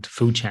Woodland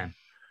Food Chain.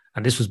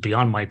 And this was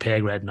beyond my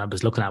pay grade, and I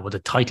was looking at what the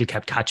title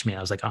kept catching me.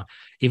 I was like,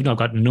 even though I've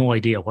got no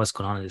idea what's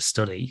going on in this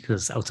study,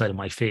 because it's outside of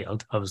my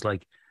field, I was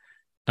like,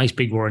 nice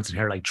big words in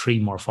here like tree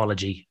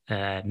morphology,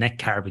 net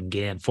carbon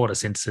gain,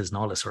 photosynthesis, and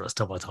all this sort of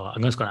stuff. I thought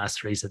I'm just going to ask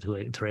Teresa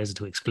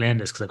to explain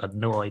this because I've got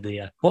no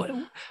idea.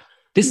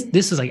 This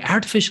is like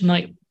artificial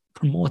light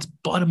promotes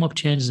bottom-up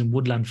changes in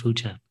woodland food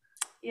chain.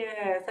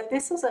 Yeah, so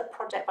this was a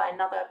project by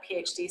another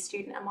PhD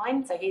student of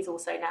mine. So he's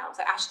also now,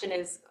 so Ashton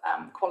is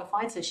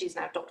qualified, so she's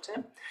now a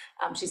doctor.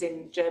 She's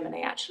in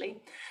Germany actually,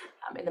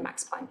 in the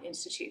Max Planck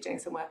Institute doing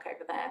some work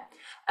over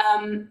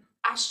there.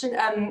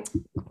 Ashton,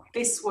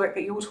 this work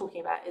that you're talking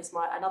about is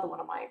another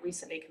one of my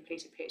recently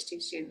completed PhD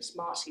students,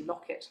 Marty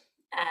Lockett.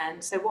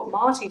 And so what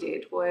Marty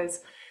did was,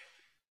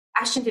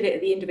 Ashton did it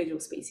at the individual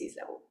species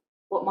level.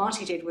 What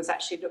Marty did was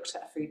actually looked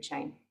at a food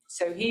chain.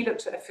 So he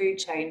looked at a food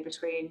chain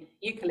between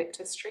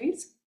eucalyptus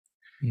trees,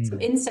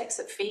 some insects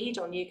that feed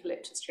on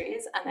eucalyptus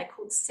trees, and they're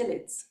called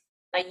psyllids.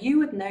 Now you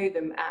would know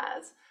them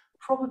as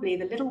probably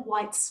the little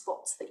white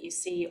spots that you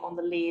see on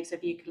the leaves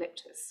of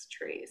eucalyptus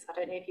trees. I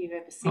don't know if you've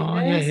ever seen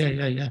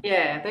those.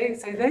 Yeah,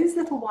 those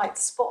little white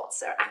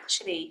spots are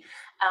actually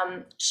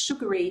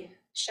sugary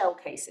shell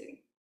casing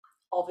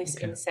of this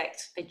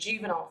insect, the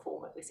juvenile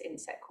form of this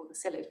insect called the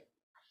psyllid.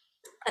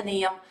 And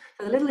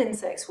so the little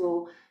insects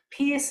will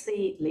pierce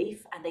the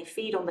leaf and they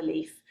feed on the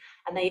leaf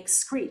and they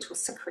excrete or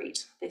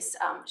secrete this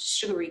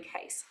sugary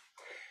case.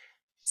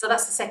 So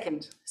that's the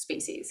second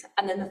species.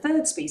 And then the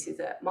third species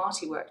that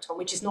Marty worked on,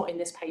 which is not in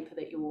this paper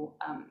that you're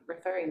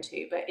referring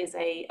to, but is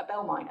a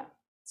bell miner.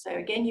 So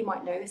again, you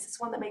might know this is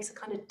one that makes a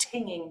kind of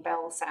tinging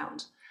bell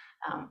sound,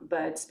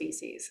 bird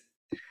species.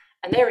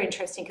 And they're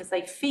interesting because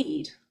they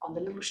feed on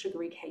the little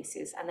sugary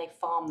cases and they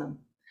farm them.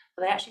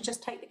 But they actually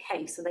just take the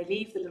case and they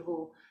leave the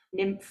little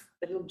nymph,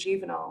 the little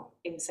juvenile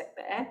insect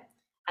there,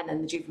 and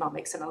then the juvenile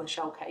makes another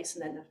shell case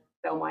and then the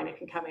bell miner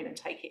can come in and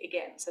take it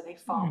again. So they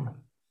farm them.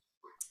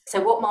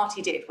 So what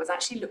Marty did was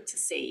actually look to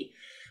see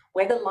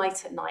whether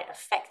light at night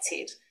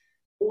affected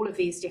all of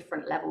these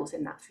different levels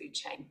in that food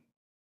chain,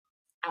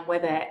 and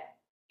whether,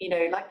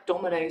 like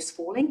dominoes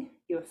falling,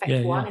 you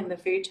affect one in the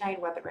food chain,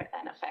 whether it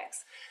then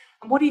affects.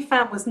 And what he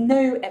found was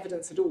no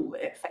evidence at all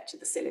that it affected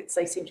the psyllids.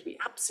 They seem to be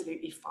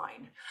absolutely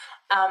fine.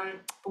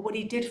 But what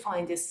he did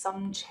find is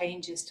some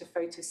changes to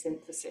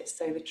photosynthesis,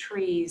 so the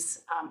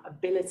tree's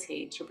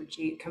ability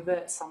to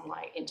convert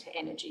sunlight into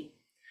energy.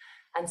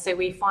 And so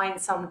we find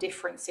some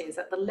differences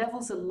at the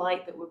levels of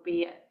light that would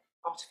be at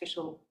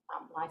artificial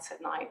light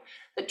at night.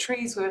 The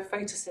trees were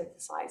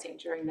photosynthesizing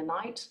during the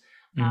night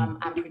and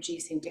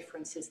producing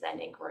differences then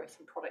in growth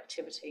and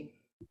productivity.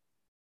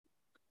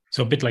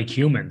 So a bit like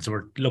humans,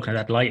 we're looking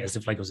at that light as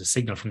if like it was a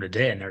signal from the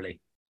day nearly.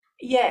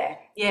 Yeah,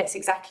 yes,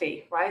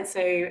 exactly, right? So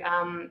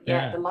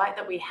the light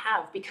that we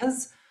have,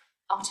 because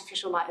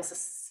artificial light is the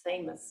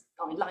same as,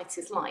 light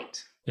is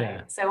light. Right?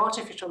 Yeah. So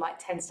artificial light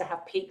tends to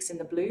have peaks in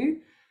the blue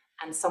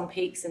and some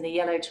peaks in the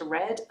yellow to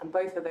red, and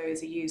both of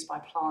those are used by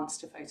plants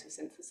to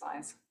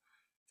photosynthesize.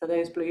 So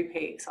those blue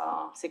peaks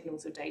are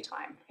signals of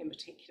daytime in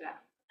particular.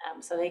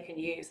 So they can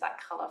use that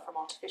color from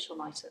artificial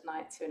light at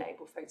night to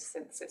enable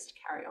photosynthesis to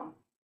carry on.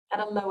 at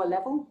a lower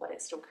level, but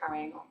it's still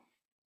carrying on.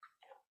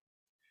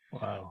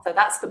 Wow. So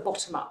that's the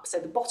bottom up. So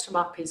the bottom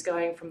up is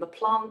going from the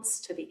plants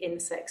to the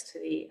insects to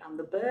the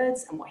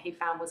birds. And what he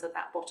found was at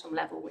that bottom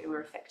level, we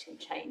were affecting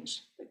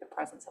change with the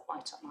presence of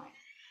light at night.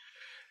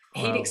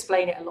 Wow. He'd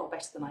explain it a lot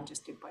better than I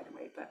just did, by the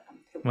way. But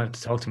we'll have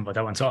to talk to him about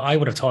that one. So I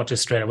would have thought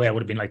just straight away, I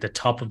would have been like the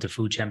top of the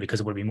food chain because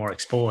it would be more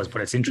exposed.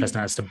 But it's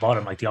interesting as the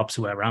bottom, like the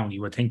opposite way around.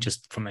 You would think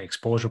just from an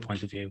exposure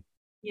point of view.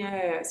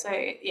 Yeah, so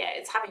yeah,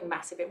 it's having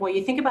massive. Well,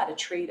 you think about a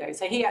tree though.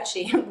 So he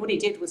actually, what he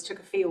did was took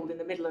a field in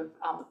the middle of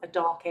a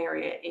dark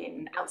area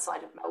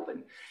outside of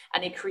Melbourne,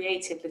 and he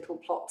created little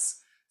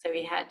plots. So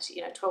he had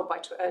 2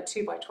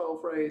 by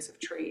 12 rows of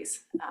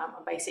trees,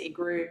 and basically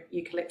grew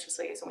eucalyptus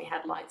leaves, and we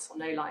had lights or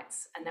no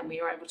lights, and then we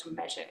were able to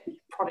measure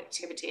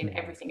productivity and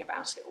everything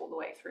about it all the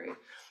way through. It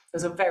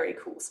was a very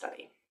cool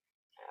study.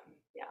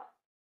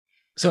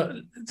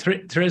 So,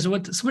 Teresa,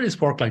 some of this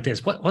work like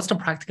this, what's the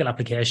practical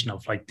application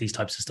of like these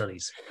types of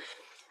studies?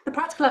 The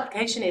practical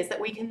application is that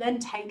we can then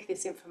take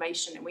this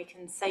information and we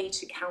can say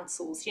to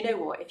councils, you know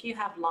what, if you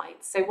have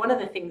lights, so one of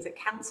the things that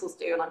councils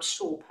do, and I'm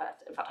sure,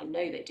 in fact, I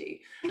know they do,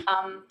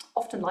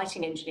 often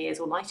lighting engineers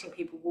or lighting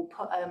people will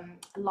put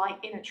a light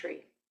in a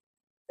tree.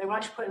 They will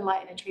actually put a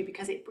light in a tree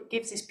because it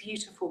gives this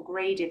beautiful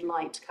graded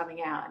light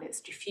coming out, and it's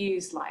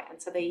diffused light.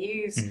 And so they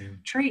use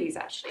trees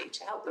actually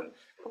to help them.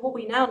 But what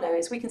we now know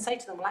is we can say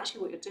to them, well, actually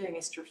what you're doing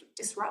is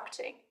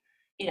disrupting,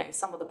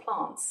 some of the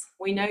plants.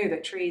 We know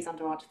that trees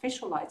under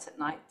artificial lights at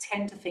night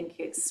tend to think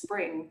it's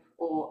spring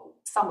or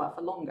summer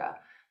for longer.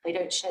 They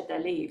don't shed their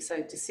leaves.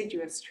 So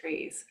deciduous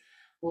trees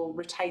will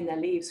retain their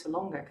leaves for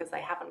longer because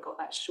they haven't got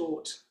that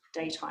short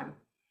daytime.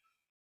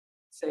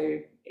 So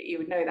you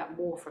would know that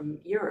more from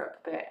Europe,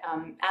 but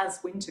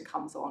as winter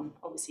comes on,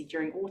 obviously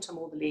during autumn,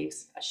 all the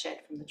leaves are shed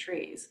from the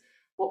trees.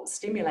 What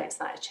stimulates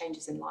that is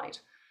changes in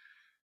light,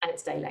 and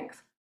it's day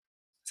length.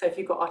 So if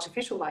you've got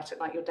artificial light at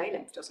night, your day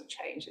length doesn't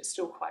change. It's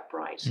still quite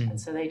bright, and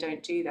so they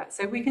don't do that.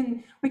 So we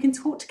can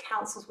talk to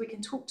councils, we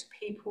can talk to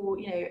people,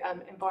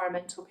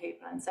 environmental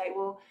people, and say,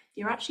 well,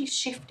 you're actually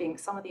shifting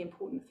some of the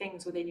important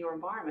things within your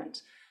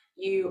environment.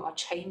 You are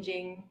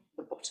changing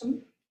the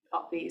bottom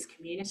of these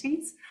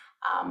communities.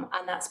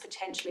 And that's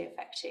potentially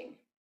affecting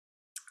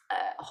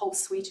a whole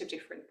suite of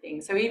different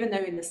things. So even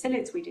though in the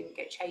psyllids we didn't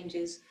get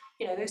changes,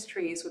 those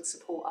trees would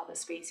support other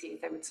species.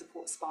 They would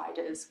support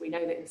spiders. We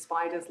know that in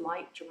spiders,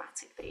 light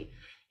dramatically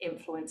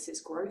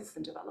influences growth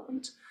and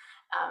development.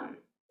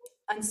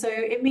 And so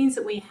it means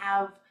that we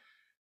have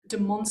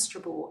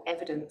demonstrable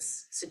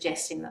evidence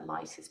suggesting that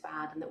light is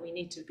bad and that we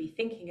need to be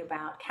thinking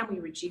about, can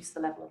we reduce the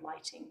level of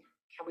lighting?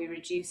 Can we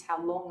reduce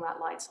how long that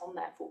light's on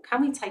there for?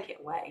 Can we take it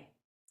away?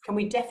 Can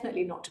we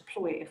definitely not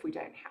deploy it if we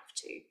don't have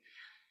to?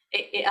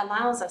 It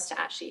allows us to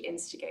actually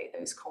instigate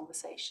those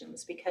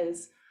conversations,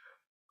 because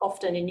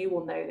often, and you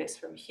will know this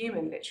from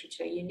human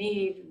literature, you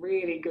need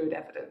really good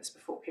evidence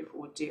before people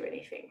would do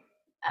anything.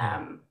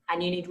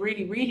 And you need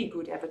really, really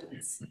good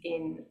evidence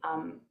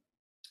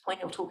when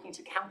you're talking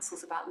to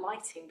councils about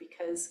lighting,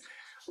 because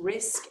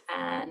risk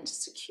and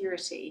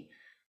security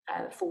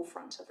are at the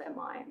forefront of their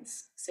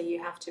minds. So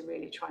you have to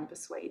really try and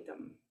persuade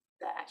them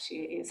that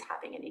actually it is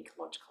having an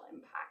ecological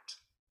impact.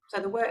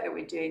 So the work that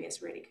we're doing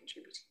is really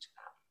contributing to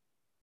that.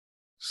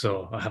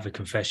 So I have a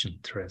confession,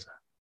 Teresa.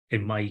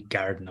 In my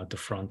garden out the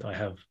front, I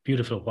have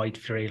beautiful white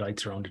fairy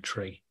lights around the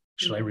tree.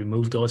 Should I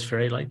remove those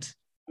fairy lights?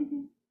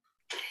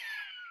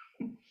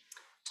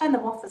 Turn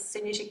them off as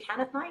soon as you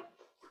can at night.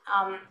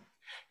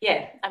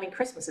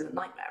 Christmas is a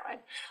nightmare,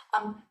 right?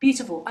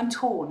 Beautiful. I'm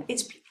torn.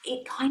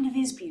 It kind of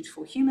is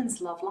beautiful. Humans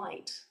love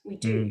light. We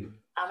do.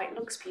 It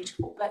looks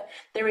beautiful, but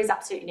there is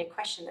absolutely no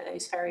question that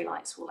those fairy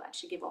lights will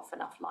actually give off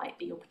enough light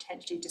that you're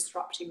potentially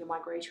disrupting the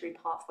migratory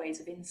pathways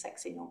of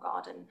insects in your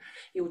garden.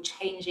 You're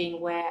changing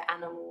where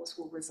animals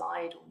will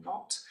reside or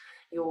not.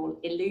 You're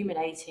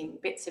illuminating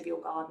bits of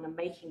your garden and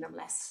making them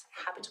less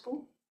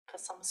habitable for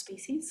some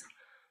species.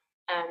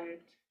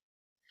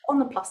 On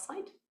the plus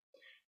side,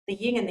 the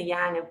yin and the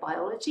yang of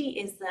biology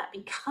is that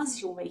because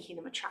you're making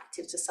them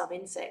attractive to some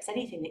insects,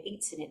 anything that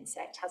eats an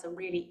insect has a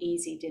really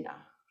easy dinner.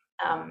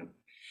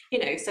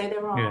 So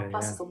there are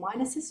pluses or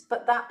minuses,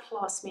 but that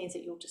plus means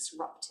that you're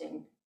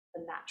disrupting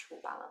the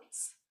natural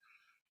balance.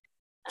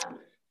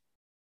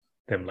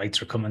 Them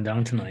lights are coming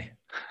down tonight.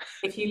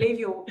 If you leave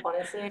your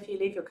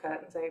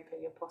curtains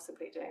open, you're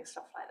possibly doing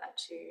stuff like that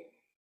too.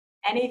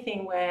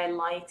 Anything where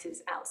light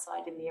is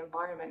outside in the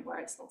environment where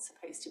it's not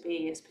supposed to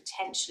be is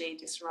potentially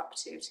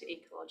disruptive to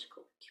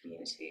ecological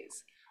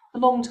communities. The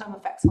long-term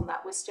effects on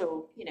that, we're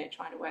still,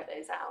 trying to work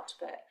those out,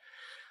 but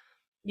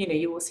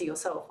you will see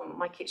yourself.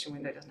 My kitchen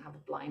window doesn't have a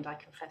blind, I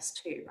confess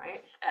too,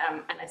 right?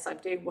 And as I'm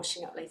doing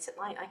washing up late at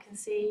night, I can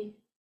see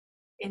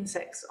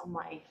insects on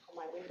my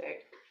window.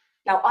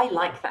 Now, I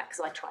like that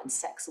because I try and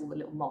sex all the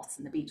little moths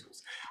and the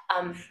beetles.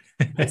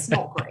 It's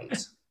not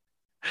great.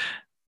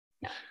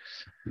 No.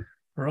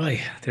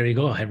 Right, there you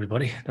go,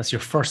 everybody. That's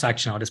your first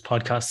action on this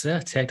podcast today.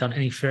 Take down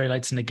any fairy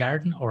lights in the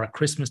garden or at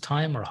Christmas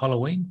time or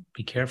Halloween.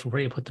 Be careful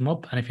where you put them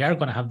up. And if you are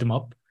going to have them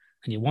up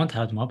and you want to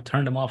have them up,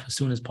 turn them off as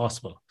soon as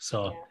possible.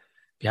 So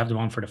You have them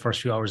on for the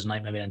first few hours of the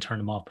night, maybe, and turn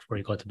them off before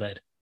you go to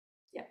bed.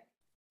 Yeah.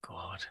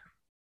 God.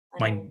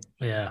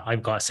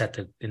 I've got a set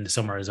that in the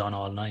summer is on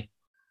all night.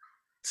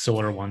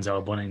 Solar ones out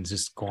of Bunnings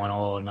just going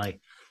all night.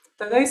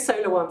 So those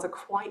solar ones are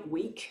quite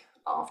weak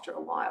after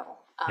a while.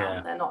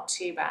 Yeah. They're not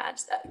too bad.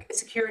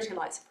 Security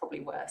lights are probably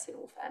worse, in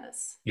all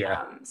fairness.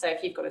 Yeah. So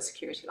if you've got a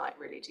security light,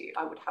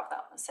 I would have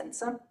that on a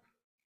sensor.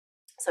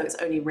 So it's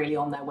only really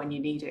on there when you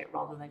need it,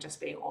 rather than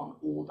just being on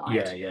all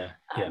night. Yeah.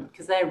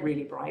 Because they're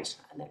really bright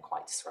and they're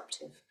quite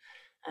disruptive.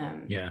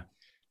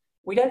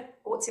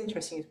 What's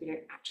interesting is we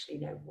don't actually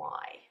know why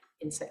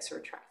insects are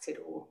attracted,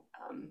 or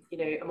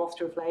a moth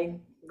to a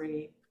flame.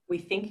 Really, we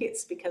think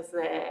it's because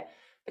they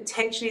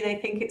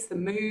think it's the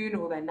moon,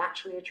 or they're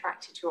naturally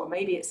attracted to, or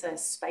maybe it's a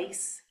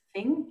space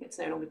thing. It's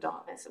no longer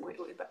darkness,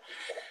 but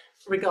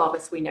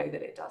regardless, we know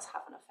that it does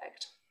have an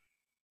effect.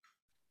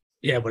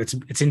 Yeah, but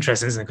it's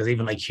interesting, isn't it? Because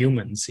even like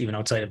humans, even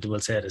outside of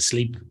the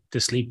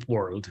sleep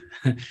world,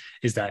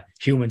 is that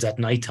humans at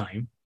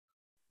nighttime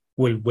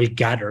will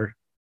gather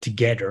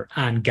together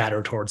and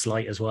gather towards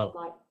light as well.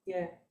 Light,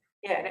 yeah.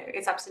 Yeah, no,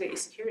 it's absolutely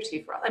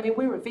security for us. I mean,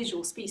 we're a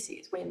visual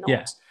species. We're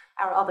not.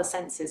 Our other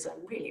senses are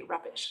really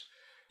rubbish.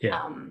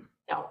 Yeah.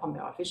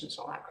 Our vision's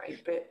not that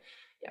great, but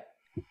yeah.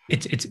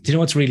 Do you know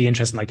what's really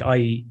interesting? Like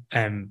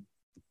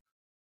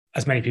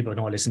as many people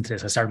know, listen to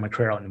this, I started my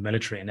career out in the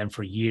military, and then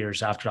for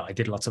years after that, I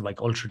did lots of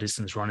like ultra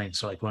distance running.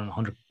 So like running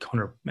 100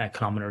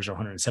 kilometers or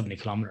 170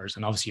 kilometers,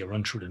 and obviously you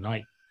run through the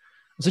night.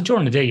 So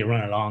during the day, you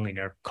run along and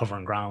you're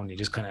covering ground. You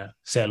just kind of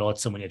say hello to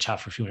someone, you chat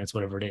for a few minutes,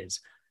 whatever it is.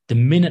 The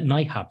minute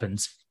night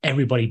happens,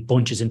 everybody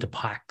bunches into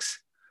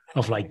packs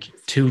of like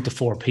 2 to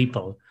 4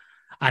 people.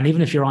 And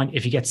even if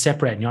you get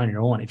separated and you're on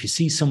your own, if you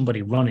see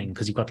somebody running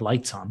because you've got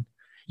lights on,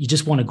 you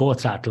just want to go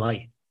to that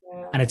light.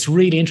 Yeah. And it's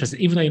really interesting,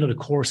 even though the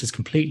course is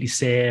completely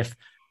safe,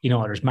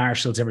 there's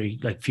marshals every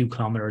like few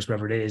kilometers,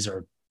 wherever it is,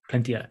 or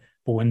plenty of,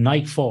 but when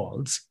night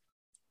falls,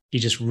 you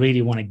just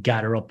really want to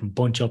gather up and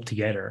bunch up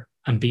together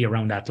and be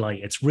around that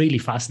light. It's really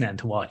fascinating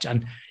to watch,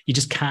 and you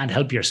just can't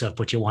help yourself,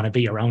 but you want to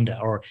be around it.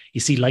 Or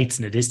you see lights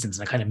in the distance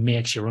and it kind of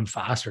makes you run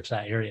faster to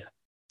that area.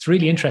 It's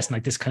really interesting,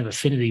 like this kind of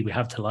affinity we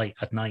have to light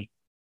at night.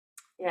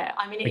 Yeah,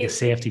 I mean, like a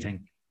safety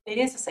thing. It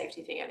is a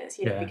safety thing, and it's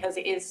because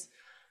it is,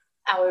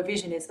 our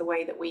vision is the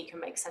way that we can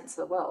make sense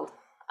of the world.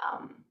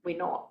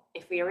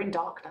 If we are in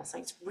darkness,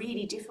 it's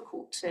really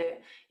difficult to,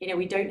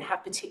 we don't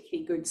have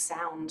particularly good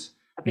sound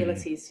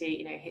abilities to,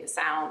 hear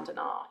sound, and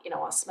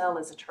our smell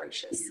is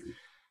atrocious.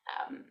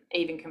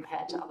 Even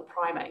compared to other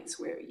primates,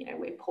 we're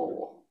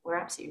poor. We're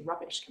absolutely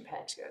rubbish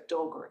compared to a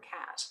dog or a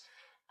cat.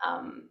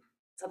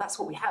 So that's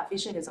what we have.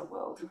 Vision is our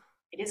world.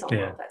 It is our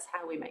world. That's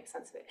how we make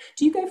sense of it.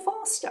 Do you go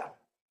faster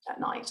at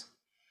night?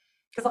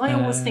 Because I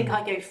always think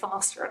I go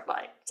faster at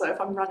night. So if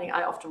I'm running,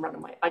 I often run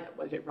I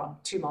don't run.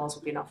 2 miles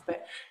would be enough.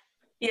 But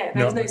yeah,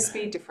 there's no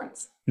speed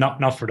difference. Not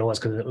for those,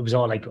 because it was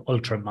all like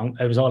ultra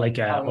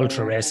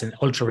racing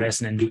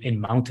in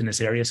mountainous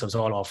areas. So it was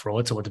all off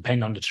road. So it would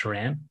depend on the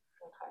terrain.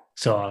 Okay.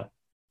 So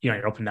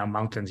you're up and down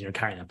mountains, and you're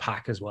carrying a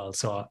pack as well.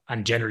 So,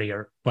 and generally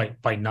you're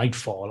by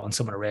nightfall on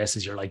some of the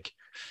races, you're like,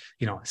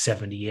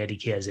 70, 80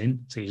 Ks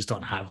in. So you just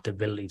don't have the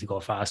ability to go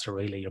faster,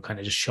 really. You're kind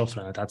of just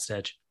shuffling at that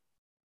stage.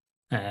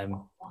 Why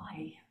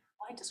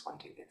does one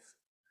do this?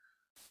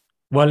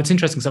 Well, it's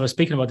interesting, because I was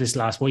speaking about this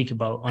last week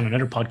on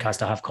another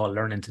podcast I have called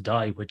Learning to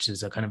Die, which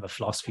is a kind of a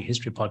philosophy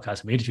history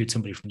podcast. I interviewed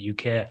somebody from the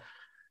UK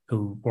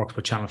who worked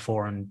with Channel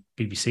 4 and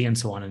BBC and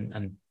so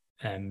on.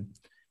 And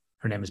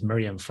her name is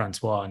Miriam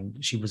Francois,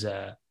 and she's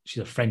a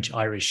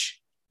French-Irish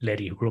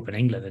lady who grew up in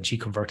England, and she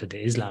converted to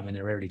Islam in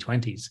her early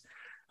 20s.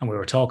 And we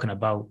were talking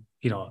about,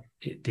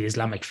 the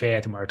Islamic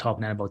faith, and we were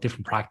talking then about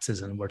different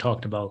practices, and we're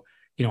talking about,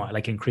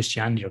 like in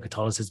Christianity or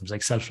Catholicism, it's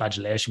like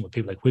self-flagellation, with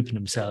people like whipping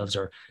themselves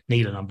or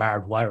kneeling on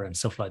barbed wire and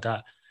stuff like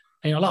that.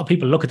 And a lot of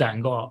people look at that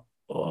and go,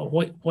 oh,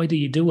 why do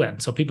you do it?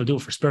 And so people do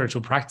it for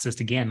spiritual practices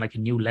to gain like a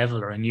new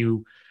level or a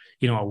new,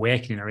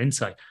 awakening or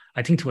insight.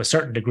 I think to a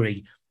certain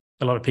degree,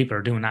 a lot of people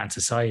are doing that in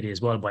society as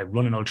well, by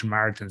running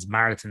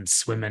marathons,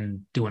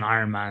 swimming, doing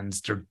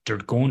Ironmans. They're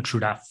going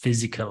through that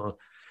physical,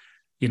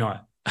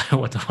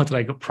 what did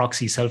I go?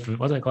 Proxy self,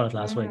 what did I call it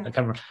last week? I can't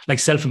remember, like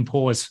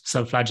self-imposed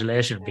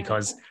self-flagellation,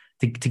 because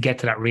to get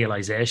to that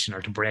realization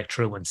or to break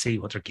through and see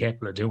what they're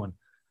capable of doing,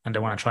 and they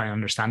want to try and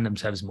understand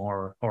themselves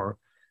more or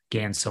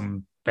gain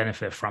some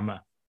benefit from it.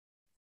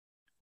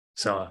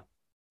 So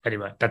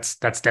anyway, that's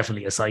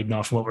definitely a side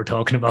note from what we're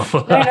talking about.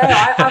 No,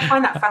 I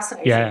find that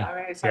fascinating. Yeah, I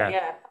mean, it's like,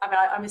 I mean,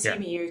 I'm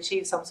assuming you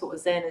achieve some sort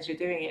of zen as you're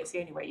doing it. It's the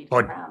only way you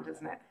get around,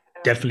 isn't it?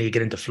 Definitely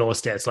get into flow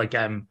states. Like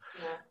and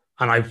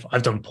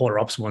I've done polar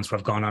ops once, where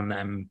I've gone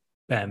on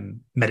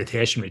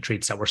meditation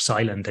retreats that were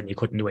silent, and you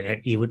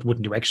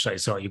wouldn't do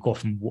exercise, so you go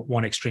from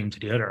one extreme to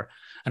the other.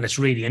 And it's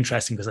really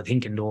interesting, because I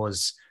think in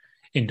those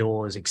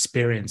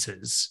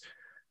experiences,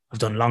 I've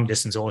done long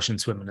distance ocean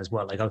swimming as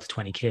well, like out to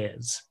 20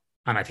 Ks.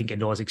 And I think in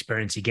those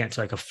experiences, you get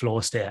to like a flow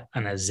state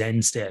and a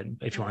zen state,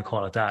 if you want to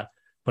call it that.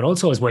 But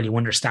also as well, you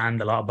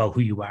understand a lot about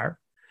who you are.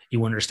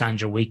 you understand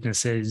your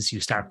weaknesses,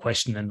 you start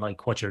questioning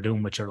like what you're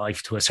doing with your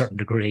life to a certain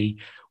degree,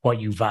 what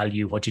you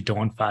value, what you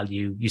don't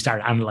value. You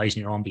start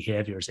analyzing your own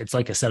behaviors. It's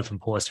like a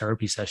self-imposed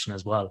therapy session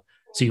as well.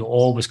 So you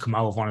always come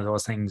out of one of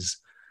those things,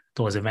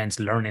 those events,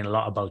 learning a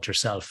lot about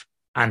yourself.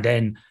 And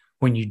then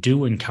when you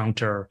do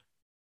encounter,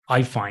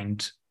 I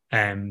find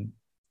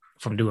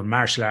from doing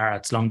martial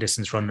arts, long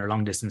distance running or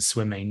long distance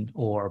swimming,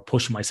 or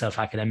pushing myself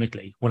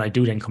academically, when I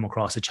do then come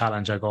across a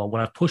challenge, I go,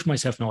 well, I've pushed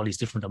myself in all these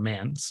different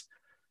domains.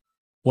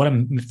 What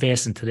I'm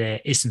facing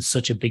today isn't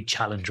such a big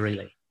challenge,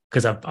 really,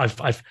 because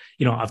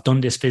I've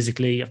done this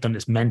physically, I've done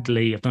this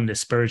mentally, I've done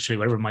this spiritually,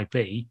 whatever it might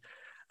be.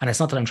 And it's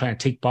not that I'm trying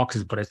to tick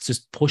boxes, but it's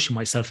just pushing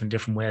myself in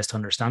different ways to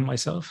understand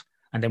myself.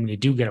 And then when you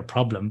do get a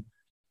problem,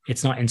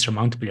 it's not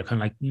insurmountable. You're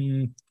kind of like,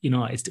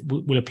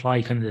 we'll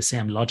apply kind of the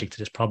same logic to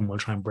this problem. We'll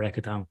try and break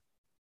it down.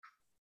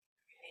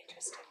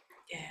 Interesting.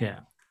 Yeah.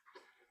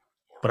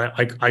 But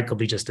I could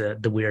be just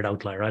the weird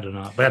outlier. I don't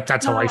know. But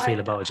that's how I feel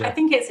about it. Yeah. I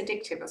think it's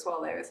addictive as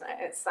well, though, isn't it?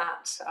 It's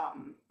that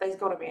there's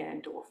got to be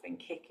an endorphin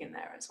kick in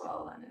there as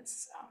well. And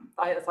it's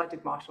I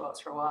did martial arts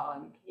for a while,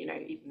 and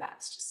even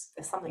that's just,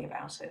 there's something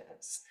about it.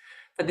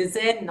 For the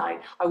Zen night,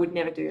 I would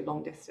never do a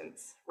long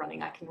distance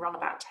running. I can run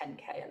about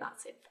 10K, and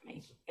that's it for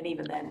me. And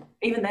even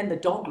then, the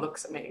dog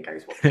looks at me and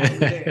goes, "What are you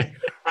doing?"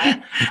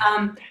 Right?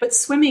 But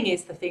swimming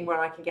is the thing where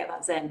I can get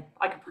that Zen.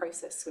 I can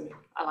process swimming.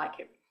 I like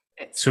it.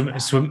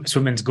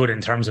 Swimming's good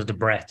in terms of the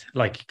breath,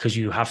 like, because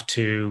you have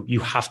to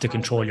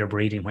control your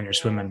breathing when you're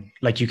swimming.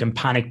 Like, you can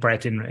panic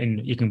breath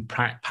you can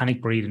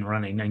panic breathe in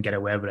running and get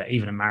away with it.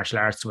 Even in martial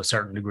arts, to a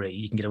certain degree,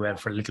 you can get away with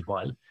it for a little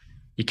while.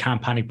 You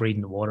can't panic breathe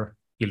in the water;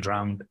 you'll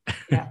drown.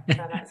 Yeah,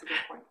 no, that's a good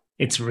point.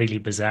 It's really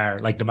bizarre.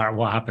 Like, no matter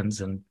what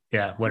happens, and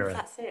whatever.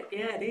 That's it.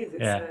 Yeah, it is.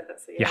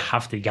 That's it, You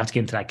have to get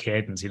into that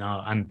cadence,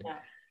 and. Yeah.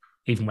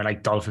 Even when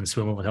like dolphins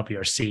swim over top of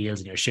your seals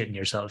and you're shitting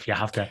yourself, you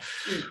have to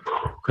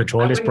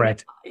control this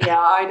breath.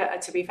 Yeah,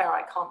 to be fair,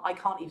 I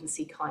can't even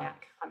see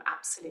kayak. I'm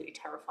absolutely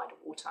terrified of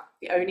water.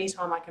 The only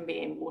time I can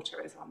be in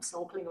water is when I'm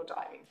snorkeling or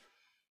diving,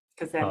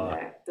 because then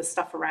the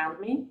stuff around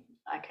me,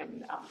 I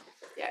can,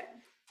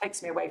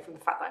 takes me away from the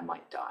fact that I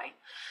might die.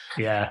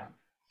 Yeah.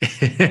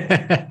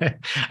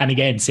 And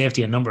again,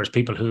 safety in numbers.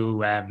 People who,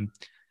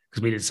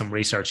 because we did some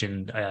research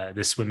in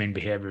the swimming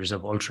behaviors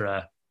of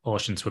ultra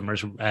ocean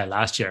swimmers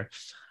last year.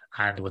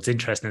 And what's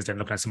interesting is then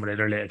looking at some of the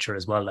other literature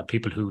as well, that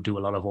people who do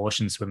a lot of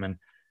ocean swimming,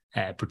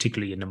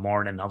 particularly in the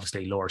morning,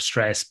 obviously lower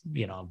stress,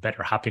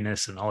 better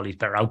happiness and all these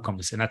better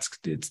outcomes. And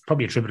it's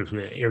probably attributable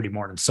to early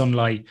morning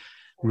sunlight,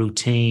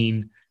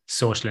 routine,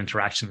 social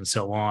interaction, and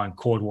so on,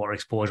 cold water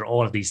exposure,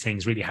 all of these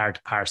things, really hard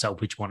to parse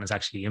out which one is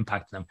actually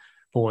impacting them.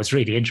 But what's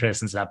really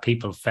interesting is that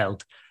people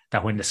felt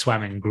that when they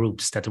swam in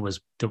groups, that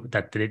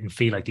they didn't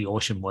feel like the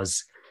ocean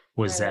was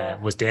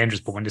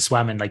dangerous, but when they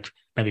swam in, like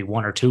maybe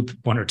one or two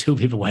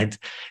people went,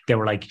 they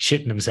were like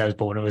shitting themselves.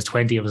 But when it was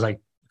 20, it was like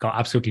got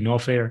absolutely no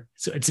fear.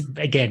 So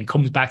it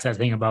comes back to that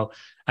thing about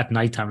at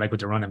nighttime, like with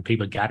the running,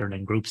 people gathering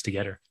in groups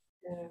together.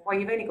 Yeah. Well,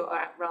 you've only got to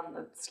outrun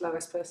the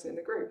slowest person in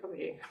the group, haven't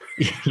you?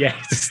 Yeah,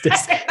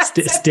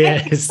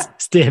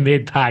 stay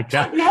mid-pack.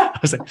 Yeah. I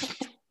was like,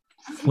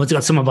 once I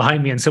got someone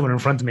behind me and someone in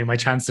front of me, my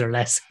chances are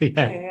less.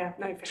 Yeah,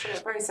 no, for sure.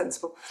 Very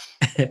sensible.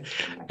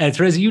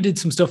 Teresa, you did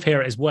some stuff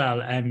here as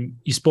well.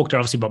 You spoke there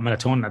obviously about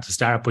melatonin at the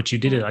start, but you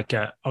did it like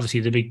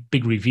obviously the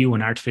big review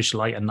on artificial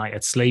light at night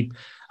at sleep.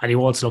 And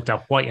you also looked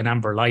at white and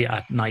amber light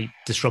at night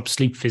disrupts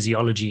sleep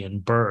physiology in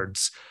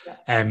birds.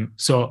 Yeah.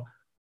 So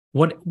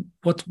what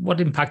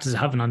impact is it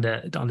having on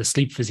the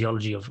sleep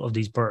physiology of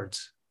these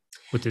birds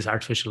with this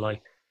artificial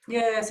light?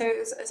 Yeah, so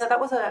that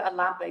was a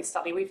lab-based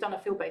study. We've done a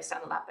field-based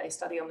and a lab-based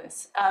study on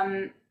this.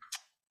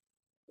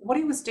 What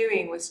it was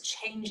doing was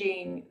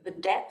changing the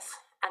depth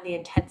and the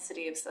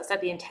intensity of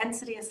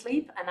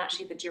sleep and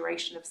actually the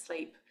duration of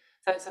sleep.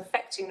 So it's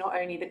affecting not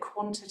only the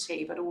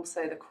quantity, but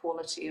also the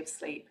quality of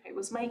sleep. It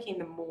was making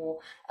them more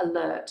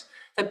alert.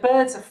 So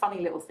birds are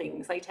funny little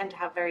things. They tend to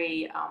have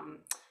very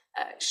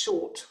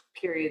short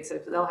periods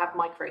they'll have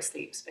micro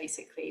sleeps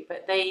basically,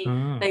 but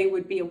they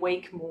would be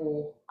awake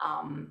more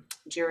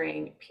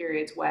during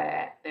periods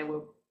where there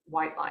were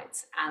white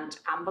lights and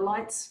amber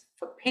lights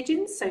for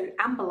pigeons. So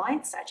amber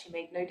lights actually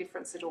made no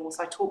difference at all.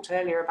 So I talked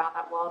earlier about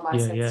that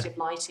wildlife sensitive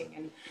lighting,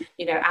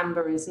 and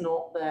amber is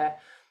not the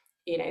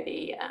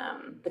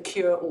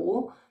cure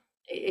all.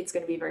 It's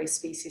going to be very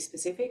species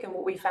specific. And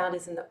what we found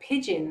is in the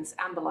pigeons,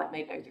 amber light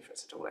made no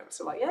difference at all. It was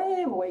so like, yeah,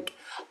 I'm awake.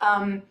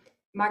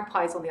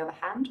 Magpies, on the other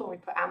hand, when we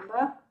put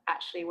amber,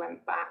 actually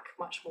went back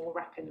much more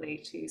rapidly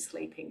to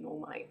sleeping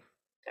normally.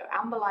 So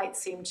amber light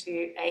seemed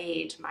to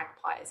aid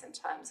magpies in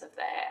terms of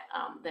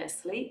their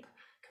sleep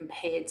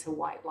compared to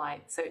white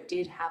light. So it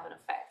did have an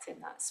effect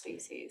in that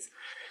species.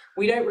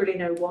 We don't really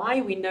know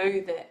why. We know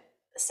that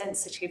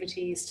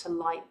sensitivities to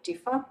light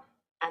differ,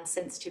 and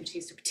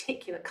sensitivities to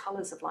particular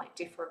colours of light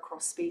differ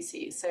across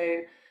species.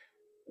 So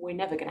we're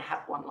never going to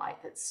have one light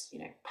that's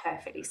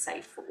perfectly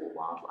safe for all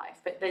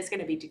wildlife, but there's going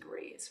to be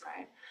degrees,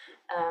 right?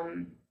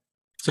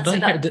 Did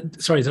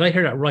I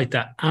hear that right?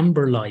 That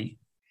amber light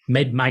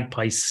made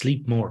magpies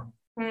sleep more?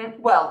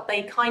 Well,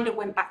 they kind of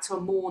went back to a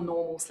more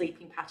normal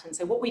sleeping pattern.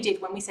 So what we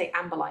did when we say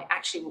amber light,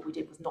 actually what we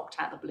did was knocked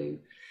out the blue.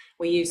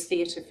 We used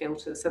theatre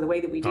filters. So the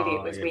way that we did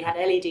it was we had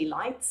LED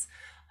lights,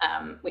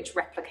 which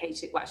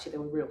replicated, well, actually, they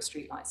were real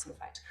street lights, in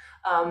fact.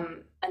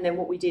 And then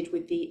what we did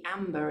with the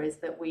amber is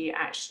that we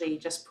actually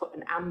just put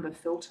an amber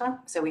filter.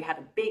 So we had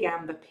a big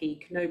amber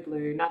peak, no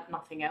blue,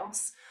 nothing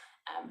else.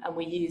 And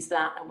we used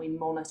that and we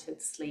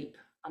monitored sleep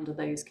under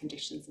those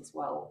conditions as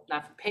well. Now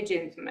for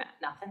pigeons,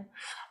 nothing.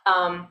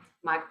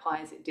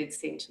 Magpies, it did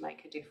seem to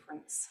make a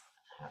difference.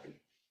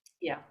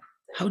 Yeah.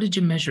 How did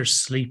you measure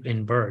sleep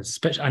in birds?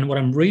 And what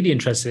I'm really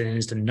interested in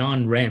is the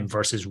non-REM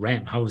versus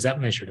REM. How was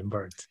that measured in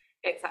birds?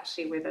 It's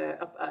actually with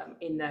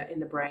in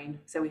the brain.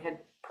 So we had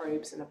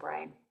probes in the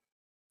brain.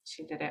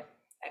 She did it.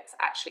 It's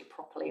actually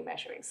properly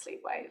measuring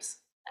sleep waves.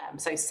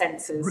 So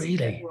sensors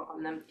really were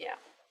on them. Yeah.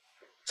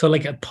 So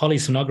like a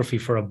polysomnography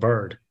for a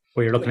bird,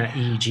 where you're looking at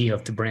EEG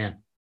of the brain.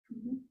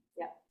 Mm-hmm.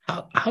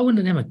 Yeah. How in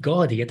the name of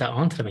God do you get that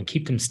onto them and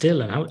keep them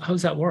still? And how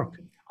does that work?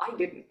 I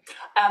didn't.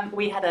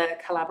 We had a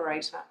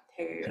collaborator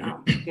who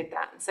did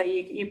that. So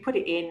you put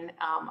it in,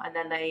 and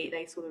then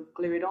they sort of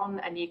glue it on,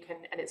 and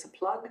it's a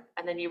plug,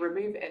 and then you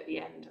remove it at the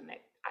end, and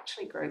it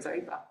actually grows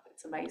over.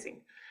 It's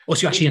amazing. Oh,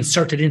 so you actually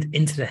insert it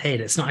into the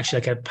head. It's not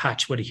actually like a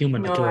patch with a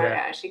human. No, it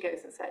actually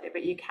goes inside it,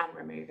 but you can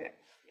remove it.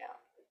 Yeah.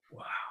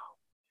 Wow.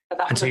 But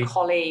that was a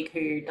colleague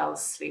who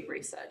does sleep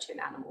research in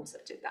animals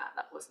that did that.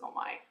 That was not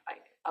my. I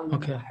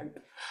hope.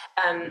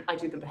 I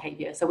do the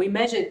behavior. So we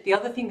measured. The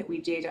other thing that we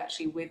did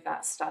actually with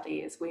that study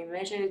is we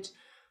measured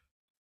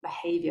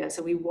behavior.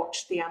 So we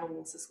watched the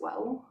animals as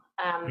well.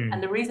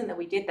 And the reason that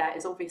we did that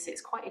is obviously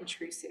it's quite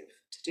intrusive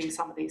to do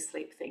some of these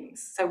sleep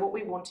things. So what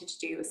we wanted to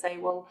do was say,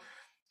 well,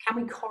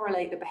 can we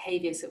correlate the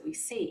behaviors that we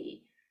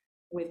see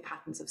with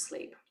patterns of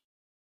sleep?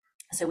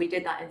 So we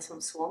did that in some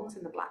swans,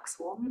 in the black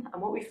swan.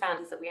 And what we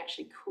found is that we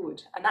actually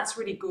could. And that's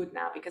really good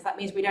now, because that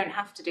means we don't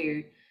have to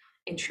do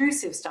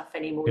intrusive stuff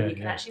anymore. You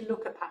can actually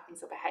look at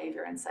patterns of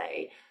behavior and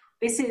say,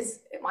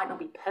 it might not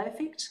be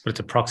perfect, but it's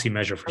a proxy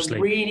measure for sleep.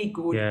 A really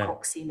good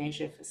proxy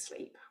measure for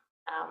sleep.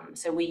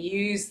 So we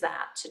use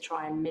that to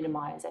try and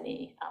minimize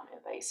any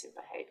evasive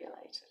behavior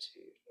later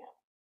too. Yeah.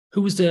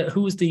 Who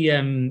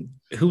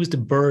was the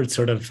bird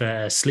sort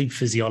of sleep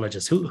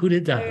physiologist? Who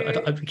did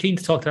that? I'd be keen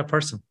to talk to that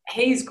person.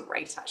 He's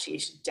great, actually. You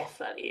should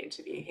definitely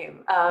interview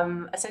him.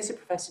 Associate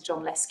Professor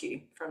John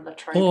Lescue from La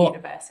Trobe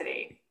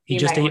University.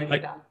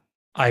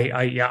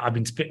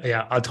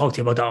 I'll talk to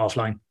you about that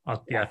offline.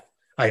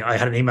 I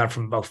had an email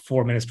from about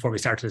 4 minutes before we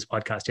started this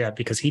podcast. Yeah,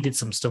 because he did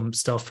some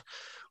stuff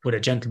with a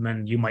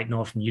gentleman you might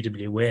know from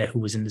UWA who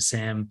was in the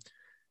same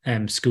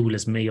school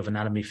as me of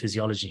anatomy,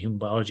 physiology, human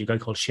biology, a guy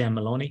called Shane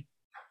Maloney.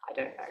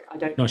 I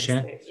don't know.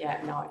 Shane?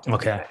 I don't.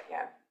 Okay.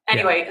 Yeah.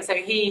 Anyway, so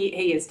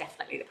he is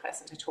definitely the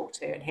person to talk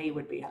to, and he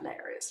would be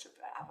hilarious to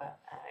have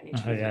an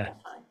interview.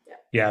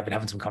 Yeah, I've been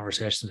having some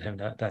conversations with him.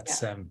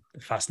 That's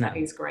fascinating.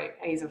 He's great.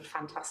 He's a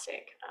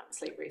fantastic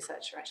sleep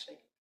researcher, actually.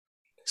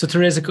 So,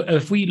 Teresa,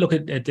 if we look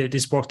at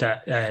this work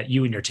that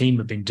you and your team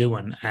have been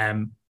doing,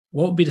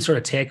 what would be the sort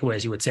of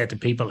takeaways you would say to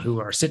people who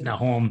are sitting at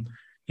home,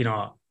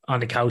 on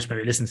the couch,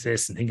 maybe listening to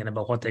this and thinking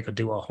about what they could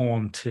do at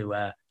home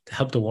to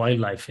help the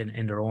wildlife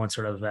in their own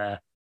sort of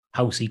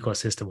house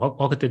ecosystem?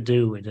 What could they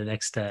do in the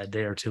next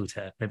day or two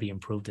to maybe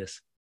improve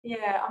this?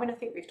 Yeah, I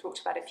think we've talked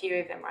about a few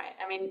of them, right?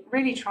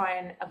 Really try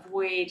and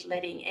avoid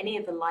letting any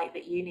of the light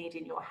that you need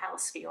in your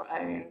house for your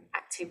own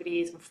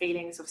activities and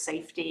feelings of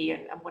safety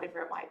and whatever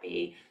it might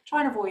be.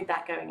 Try and avoid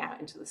that going out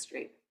into the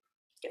street.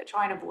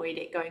 Try and avoid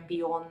it going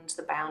beyond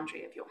the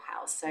boundary of your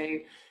house. So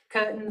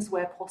curtains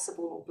where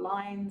possible, or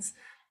blinds.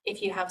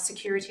 If you have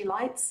security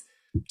lights,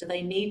 do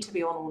they need to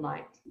be on all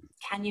night?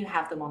 Can you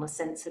have them on a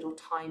censored or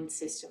timed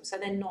system so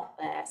they're not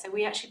there? So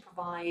we actually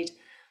provide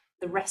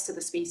the rest of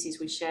the species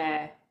we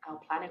share our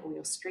planet or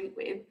your street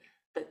with,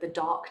 the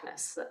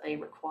darkness that they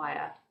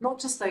require, not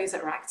just those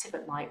that are active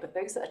at night, but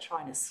those that are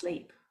trying to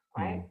sleep,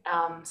 right?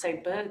 So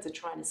birds are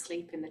trying to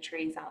sleep in the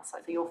trees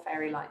outside, so your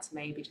fairy lights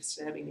may be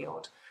disturbing the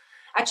odd.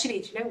 Actually,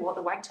 do you know what?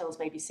 The wagtails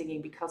may be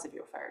singing because of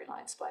your fairy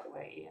lights, by the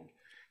way, Ian.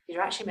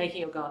 You're actually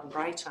making your garden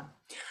brighter.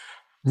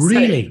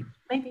 Really? So,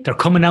 maybe. They're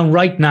coming down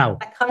right now.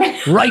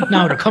 Right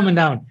now, they're coming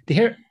down.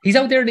 He's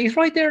out there, and he's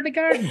right there in the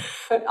garden.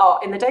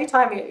 In the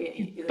daytime,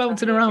 he's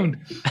bouncing around.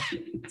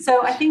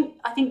 So I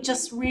think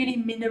just really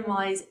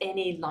minimize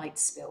any light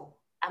spill,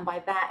 and by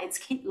that, it's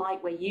keep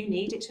light where you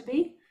need it to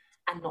be,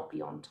 and not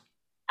beyond,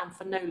 and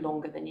for no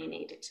longer than you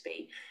need it to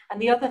be. And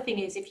the other thing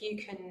is, if you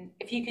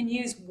can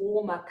use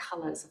warmer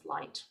colors of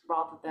light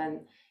rather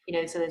than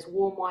so there's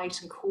warm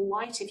white and cool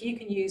white. If you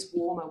can use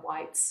warmer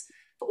whites,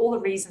 for all the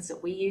reasons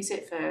that we use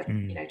it for,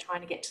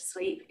 trying to get to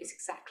sleep, is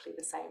exactly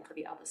the same for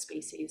the other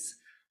species.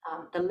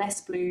 The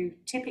less blue,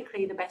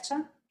 typically, the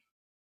better.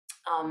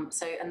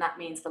 And that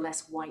means the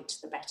less white,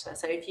 the better.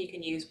 So if you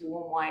can use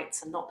warm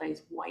whites and not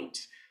those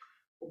white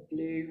or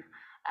blue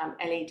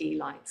LED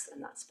lights,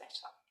 then that's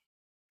better.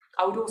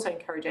 I would also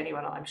encourage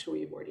anyone, and I'm sure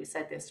you've already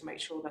said this, to make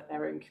sure that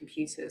their own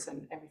computers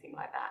and everything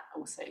like that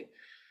also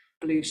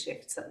blue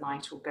shifts at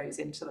night or goes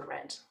into the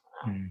red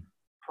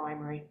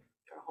primary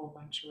for a whole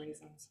bunch of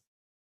reasons.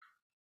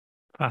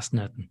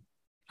 Fascinating.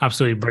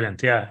 Absolutely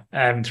brilliant. Yeah.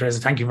 Teresa,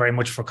 thank you very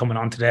much for coming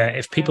on today.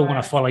 If people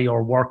want to follow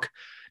your work,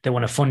 they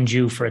want to fund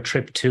you for a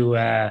trip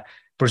to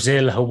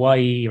Brazil,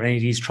 Hawaii, or any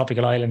of these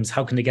tropical islands,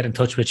 how can they get in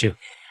touch with you?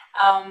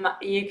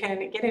 You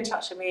can get in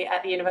touch with me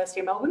at the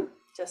University of Melbourne,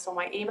 just on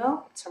my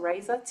email,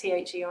 Teresa,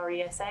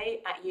 Teresa,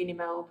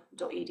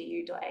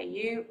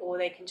 @unimelb.edu.au, or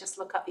they can just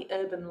look up the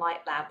Urban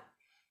Light Lab.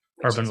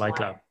 Urban Light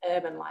Lab,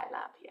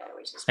 yeah,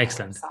 which is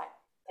excellent. Website.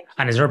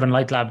 And is Urban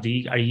Light Lab,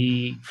 are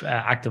you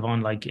active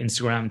on like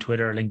Instagram,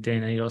 Twitter,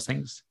 LinkedIn, any of those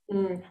things?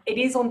 It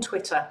is on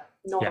Twitter,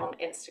 not on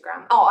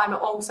Instagram. Oh, I'm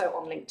also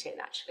on LinkedIn,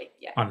 actually.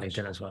 Yeah. On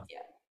LinkedIn as well. Yeah.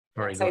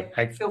 Very so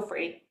good. Feel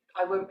free.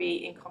 I won't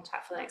be in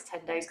contact for the next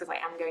 10 days because I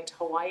am going to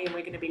Hawaii and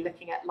we're going to be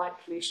looking at light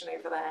pollution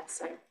over there.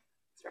 So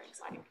it's very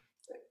exciting.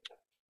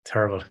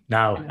 Terrible.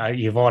 Now,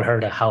 you've all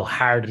heard of how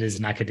hard it is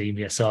in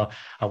academia. So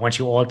I want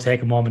you all to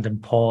take a moment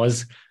and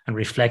pause and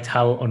reflect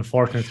how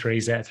unfortunate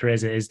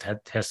Teresa is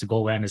has to go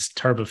away on this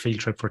terrible field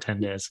trip for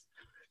 10 days.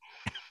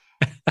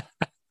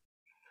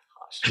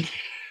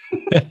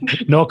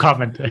 No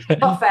comment.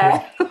 Not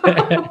fair.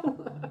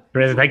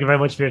 Teresa, thank you very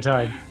much for your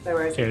time. No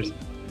worries. Cheers.